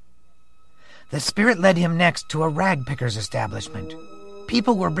now. The spirit led him next to a rag picker's establishment.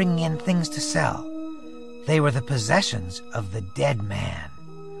 People were bringing in things to sell. They were the possessions of the dead man.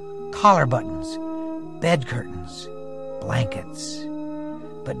 Collar buttons, bed curtains, blankets.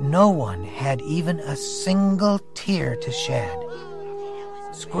 But no one had even a single tear to shed.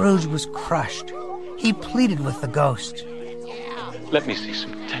 Scrooge was crushed. He pleaded with the ghost. Let me see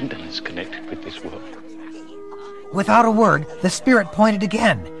some tenderness connected with this world. Without a word, the spirit pointed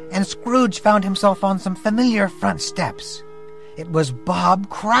again, and Scrooge found himself on some familiar front steps. It was Bob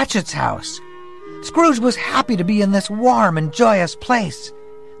Cratchit's house. Scrooge was happy to be in this warm and joyous place.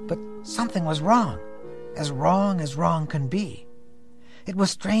 But something was wrong as wrong can be. It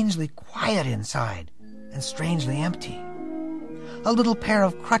was strangely quiet inside and strangely empty. A little pair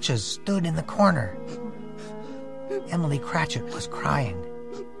of crutches stood in the corner. Emily Cratchit was crying.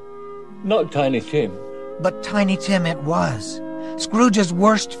 Not Tiny Tim. But Tiny Tim it was. Scrooge's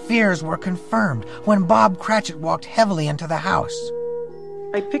worst fears were confirmed when Bob Cratchit walked heavily into the house.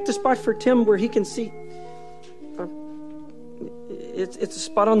 I picked a spot for Tim where he can see. It's a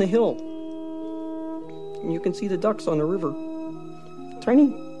spot on the hill. You can see the ducks on the river.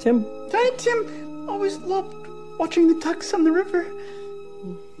 Tiny Tim always loved watching the ducks on the river.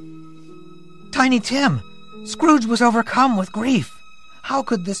 Tiny Tim! Scrooge was overcome with grief. How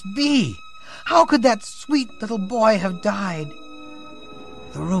could this be? How could that sweet little boy have died?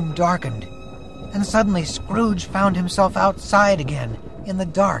 The room darkened, and suddenly Scrooge found himself outside again, in the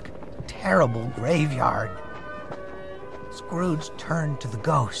dark, terrible graveyard. Scrooge turned to the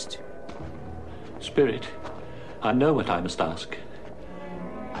ghost. Spirit, I know what I must ask.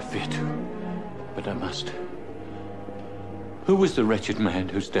 I fear to, but I must. Who was the wretched man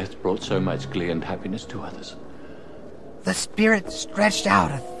whose death brought so much glee and happiness to others? The spirit stretched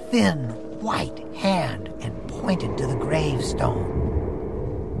out a thin, white hand and pointed to the gravestone.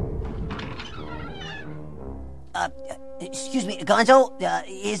 Excuse me, Gonzo,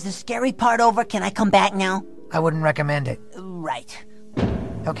 is the scary part over? Can I come back now? I wouldn't recommend it. Right.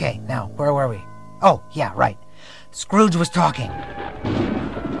 Okay, now, where were we? Oh, yeah, right. Scrooge was talking.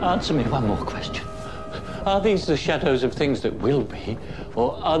 Answer me one more question. Are these the shadows of things that will be,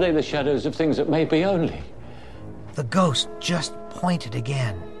 or are they the shadows of things that may be only? The ghost just pointed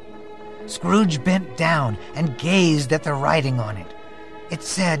again. Scrooge bent down and gazed at the writing on it. It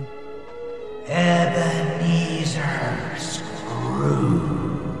said, Ebenezer Scrooge.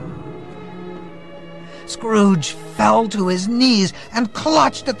 Scrooge fell to his knees and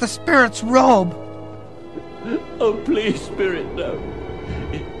clutched at the spirit's robe. Oh, please, Spirit, no.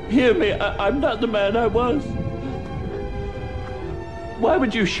 Hear me, I'm not the man I was. Why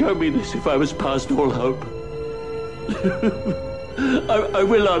would you show me this if I was past all hope? I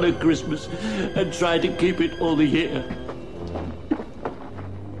will honor Christmas and try to keep it all the year.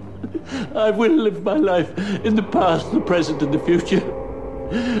 I will live my life in the past, the present, and the future.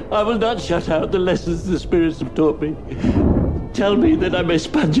 I will not shut out the lessons the spirits have taught me. Tell me that I may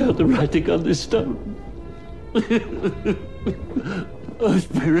sponge out the writing on this stone. Oh,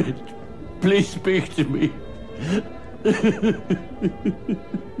 Spirit, please speak to me.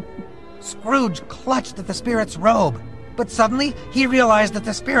 Scrooge clutched at the spirit's robe, but suddenly he realized that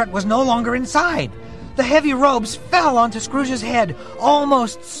the spirit was no longer inside. The heavy robes fell onto Scrooge's head,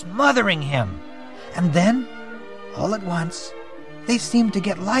 almost smothering him. And then, all at once, they seemed to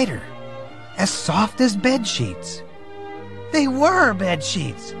get lighter, as soft as bed sheets. They were bed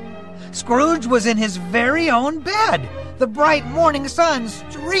sheets. Scrooge was in his very own bed, the bright morning sun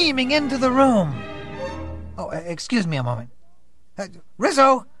streaming into the room. Oh, excuse me a moment.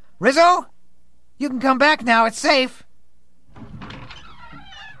 Rizzo! Rizzo! You can come back now, it's safe.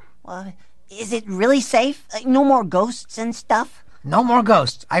 Is it really safe? No more ghosts and stuff? No more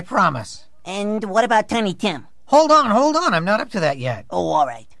ghosts, I promise. And what about Tiny Tim? Hold on, I'm not up to that yet. Oh, all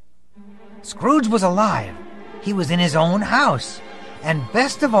right. Scrooge was alive. He was in his own house. And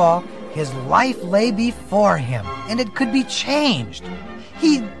best of all, his life lay before him, and it could be changed.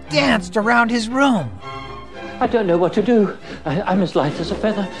 He danced around his room. I don't know what to do. I'm as light as a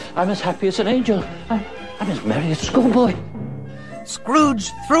feather. I'm as happy as an angel. I'm as merry as a schoolboy.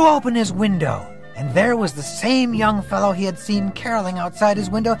 Scrooge threw open his window, and there was the same young fellow he had seen caroling outside his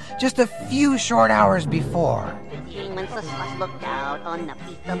window just a few short hours before.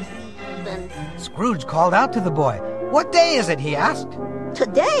 Scrooge called out to the boy. What day is it, he asked.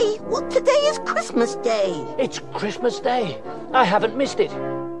 Today? Well, today is Christmas Day. It's Christmas Day. I haven't missed it.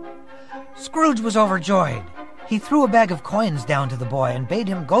 Scrooge was overjoyed. He threw a bag of coins down to the boy and bade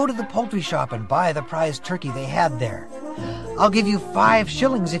him go to the poultry shop and buy the prized turkey they had there. I'll give you 5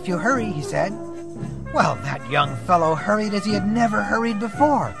 shillings if you hurry, he said. Well, that young fellow hurried as he had never hurried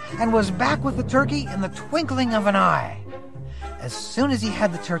before, and was back with the turkey in the twinkling of an eye. As soon as he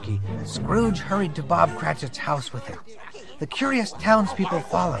had the turkey, Scrooge hurried to Bob Cratchit's house with it. The curious townspeople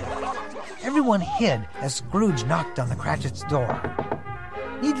followed. Everyone hid as Scrooge knocked on the Cratchits' door.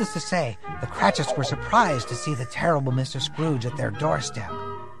 Needless to say, the Cratchits were surprised to see the terrible Mr. Scrooge at their doorstep.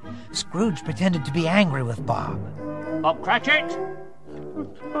 Scrooge pretended to be angry with Bob. Bob Cratchit?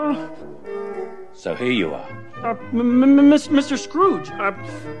 So here you are. Mr. Scrooge.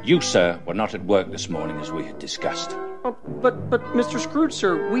 You, sir, were not at work this morning as we had discussed. But Mr. Scrooge,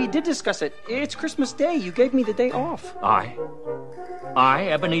 sir, we did discuss it. It's Christmas Day. You gave me the day off. I,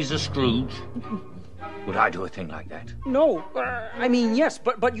 Ebenezer Scrooge? Would I do a thing like that? No, I mean, yes,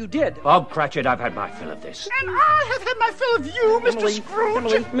 but you did. Bob Cratchit, I've had my fill of this. And I have had my fill of you, Mr. Scrooge.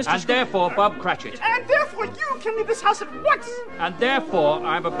 Emily, Mr. And therefore, Bob Cratchit. And therefore, you can leave this house at once. And therefore,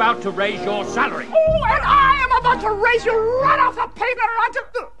 I'm about to raise your salary. Oh, and I am about to raise you right off the pavement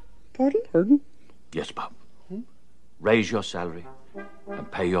onto... Pardon? Yes, Bob. Raise your salary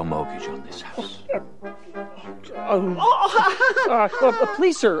and pay your mortgage on this house.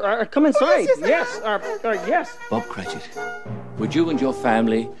 Please, sir, come inside. Yes, yes. Bob Cratchit, would you and your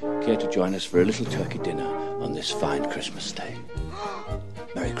family care to join us for a little turkey dinner on this fine Christmas day?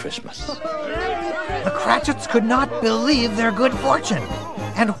 Merry Christmas. The Cratchits could not believe their good fortune.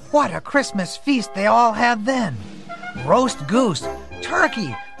 And what a Christmas feast they all had then. Roast goose,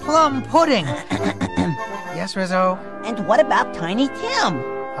 turkey, plum pudding. Yes, Rizzo? And what about Tiny Tim?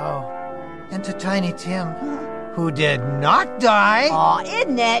 Oh, and to Tiny Tim, who did not die. Aw,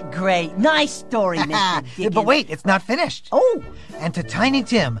 isn't that great? Nice story, Mr. Dickens. But wait, it's not finished. Oh. And to Tiny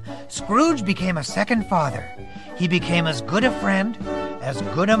Tim, Scrooge became a second father. He became as good a friend, as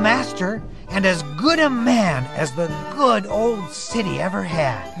good a master, and as good a man as the good old city ever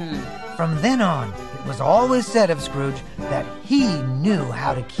had. From then on, it was always said of Scrooge that he knew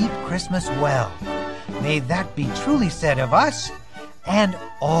how to keep Christmas well. May that be truly said of us and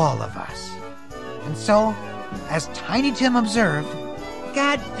all of us. And so, as Tiny Tim observed,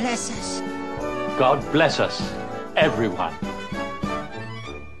 God bless us. God bless us, everyone.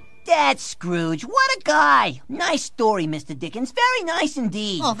 That's Scrooge. What a guy. Nice story, Mr. Dickens. Very nice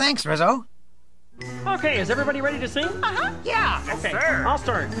indeed. Well, thanks, Rizzo. Okay, is everybody ready to sing? Yeah. Okay, I'll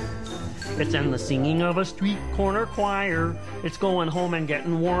start. It's in the singing of a street corner choir. It's going home and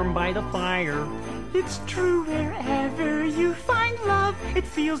getting warm by the fire. It's true wherever you find love, it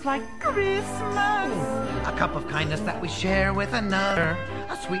feels like Christmas. A cup of kindness that we share with another.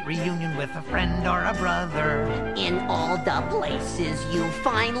 A sweet reunion with a friend or a brother. In all the places you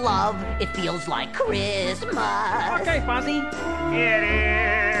find love, it feels like Christmas. Okay, Fozzie. It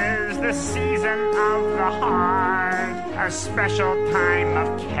is the season of the heart, a special time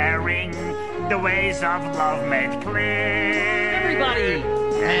of caring, the ways of love made clear. Everybody!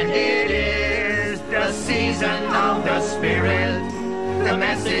 And it is the season of the Spirit. The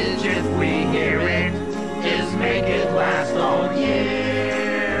message, if we hear it, is make it last all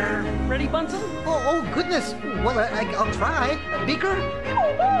year. Ready, Bunsen? Oh, goodness. Well, I'll try. Beaker?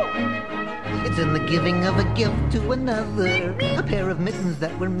 It's in the giving of a gift to another, a pair of mittens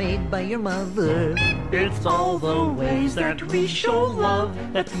that were made by your mother. It's all the ways that we show love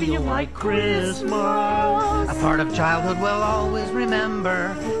that feel like Christmas. A part of childhood we'll always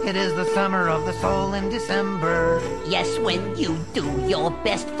remember. It is the summer of the soul in December. Yes, when you do your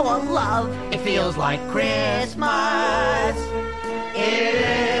best for love, it feels like Christmas. It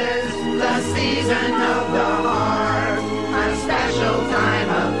is the season of the heart, a special time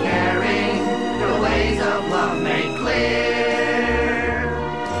of caring, the ways of love made clear.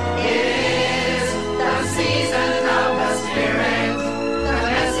 It is the season of the Spirit, the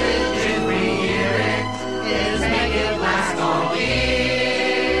message, if we hear it, is make it last all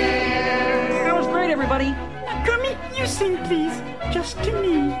year. That was great, everybody. Kermit, you sing, please, just to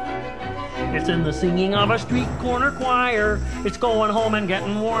me. It's in the singing of a street corner choir. It's going home and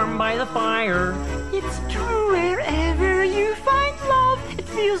getting warm by the fire. It's true wherever you find love, it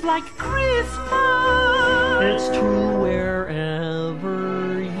feels like Christmas. It's true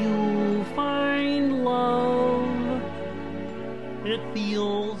wherever you find love, it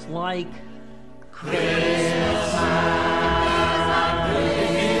feels like Christmas. It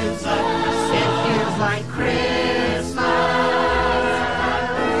feels like Christmas.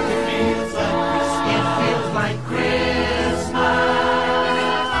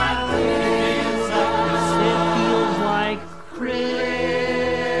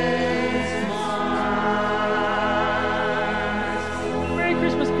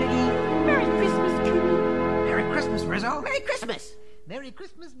 Merry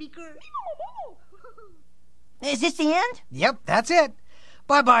Christmas, Beaker. Is this the end? Yep, that's it.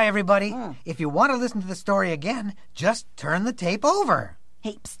 Bye-bye, everybody. If you want to listen to the story again, just turn the tape over.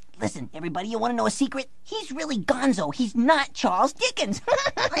 Hey, psst, listen, everybody, you want to know a secret? He's really gonzo. He's not Charles Dickens.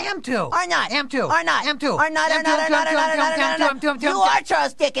 I am too. Are not. Am too. Are not. Am too. Are not. You are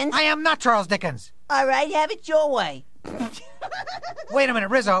Charles Dickens. I am not Charles Dickens. All right, have it your way. Wait a minute,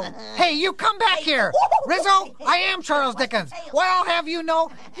 Rizzo. Hey, you come back here. Rizzo, I am Charles Dickens. Well, I'll have you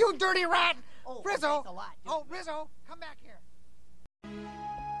know, you dirty rat. Rizzo. Oh, Rizzo, come back here.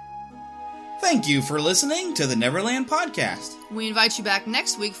 Thank you for listening to the Neverland Podcast. We invite you back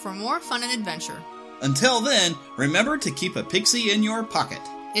next week for more fun and adventure. Until then, remember to keep a pixie in your pocket.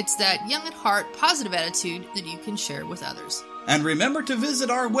 It's that young at heart, positive attitude that you can share with others. And remember to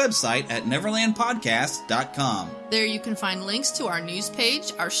visit our website at neverlandpodcast.com. There you can find links to our news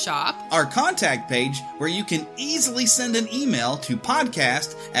page, our shop, our contact page, where you can easily send an email to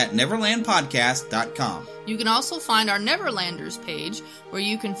podcast@neverlandpodcast.com. You can also find our Neverlanders page, where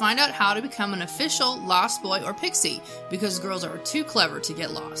you can find out how to become an official Lost Boy or Pixie, because girls are too clever to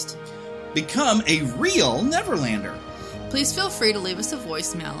get lost. Become a real Neverlander. Please feel free to leave us a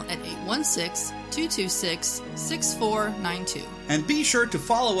voicemail at 816-226-6492. And be sure to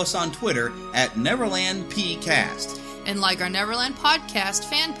follow us on Twitter at NeverlandPcast. And like our Neverland Podcast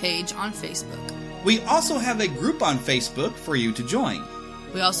fan page on Facebook. We also have a group on Facebook for you to join.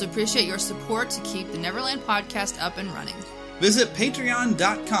 We also appreciate your support to keep the Neverland Podcast up and running. Visit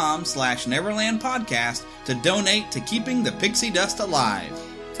patreon.com/NeverlandPodcast to donate to keeping the pixie dust alive.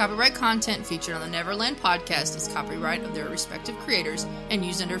 Copyright content featured on the Neverland Podcast is copyright of their respective creators and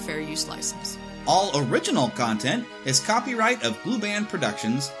used under fair use license. All original content is copyright of Blue Band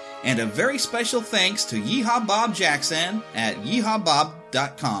Productions, and a very special thanks to Yeehaw Bob Jackson at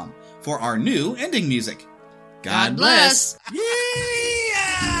yeehawbob.com for our new ending music. God bless!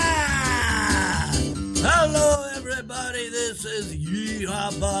 Hello, everybody. This is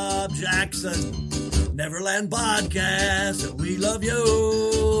Yeehaw Bob Jackson. Neverland Podcast, we love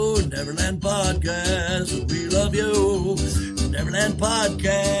you. Neverland Podcast, we love you. Neverland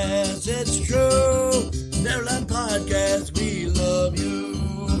Podcast.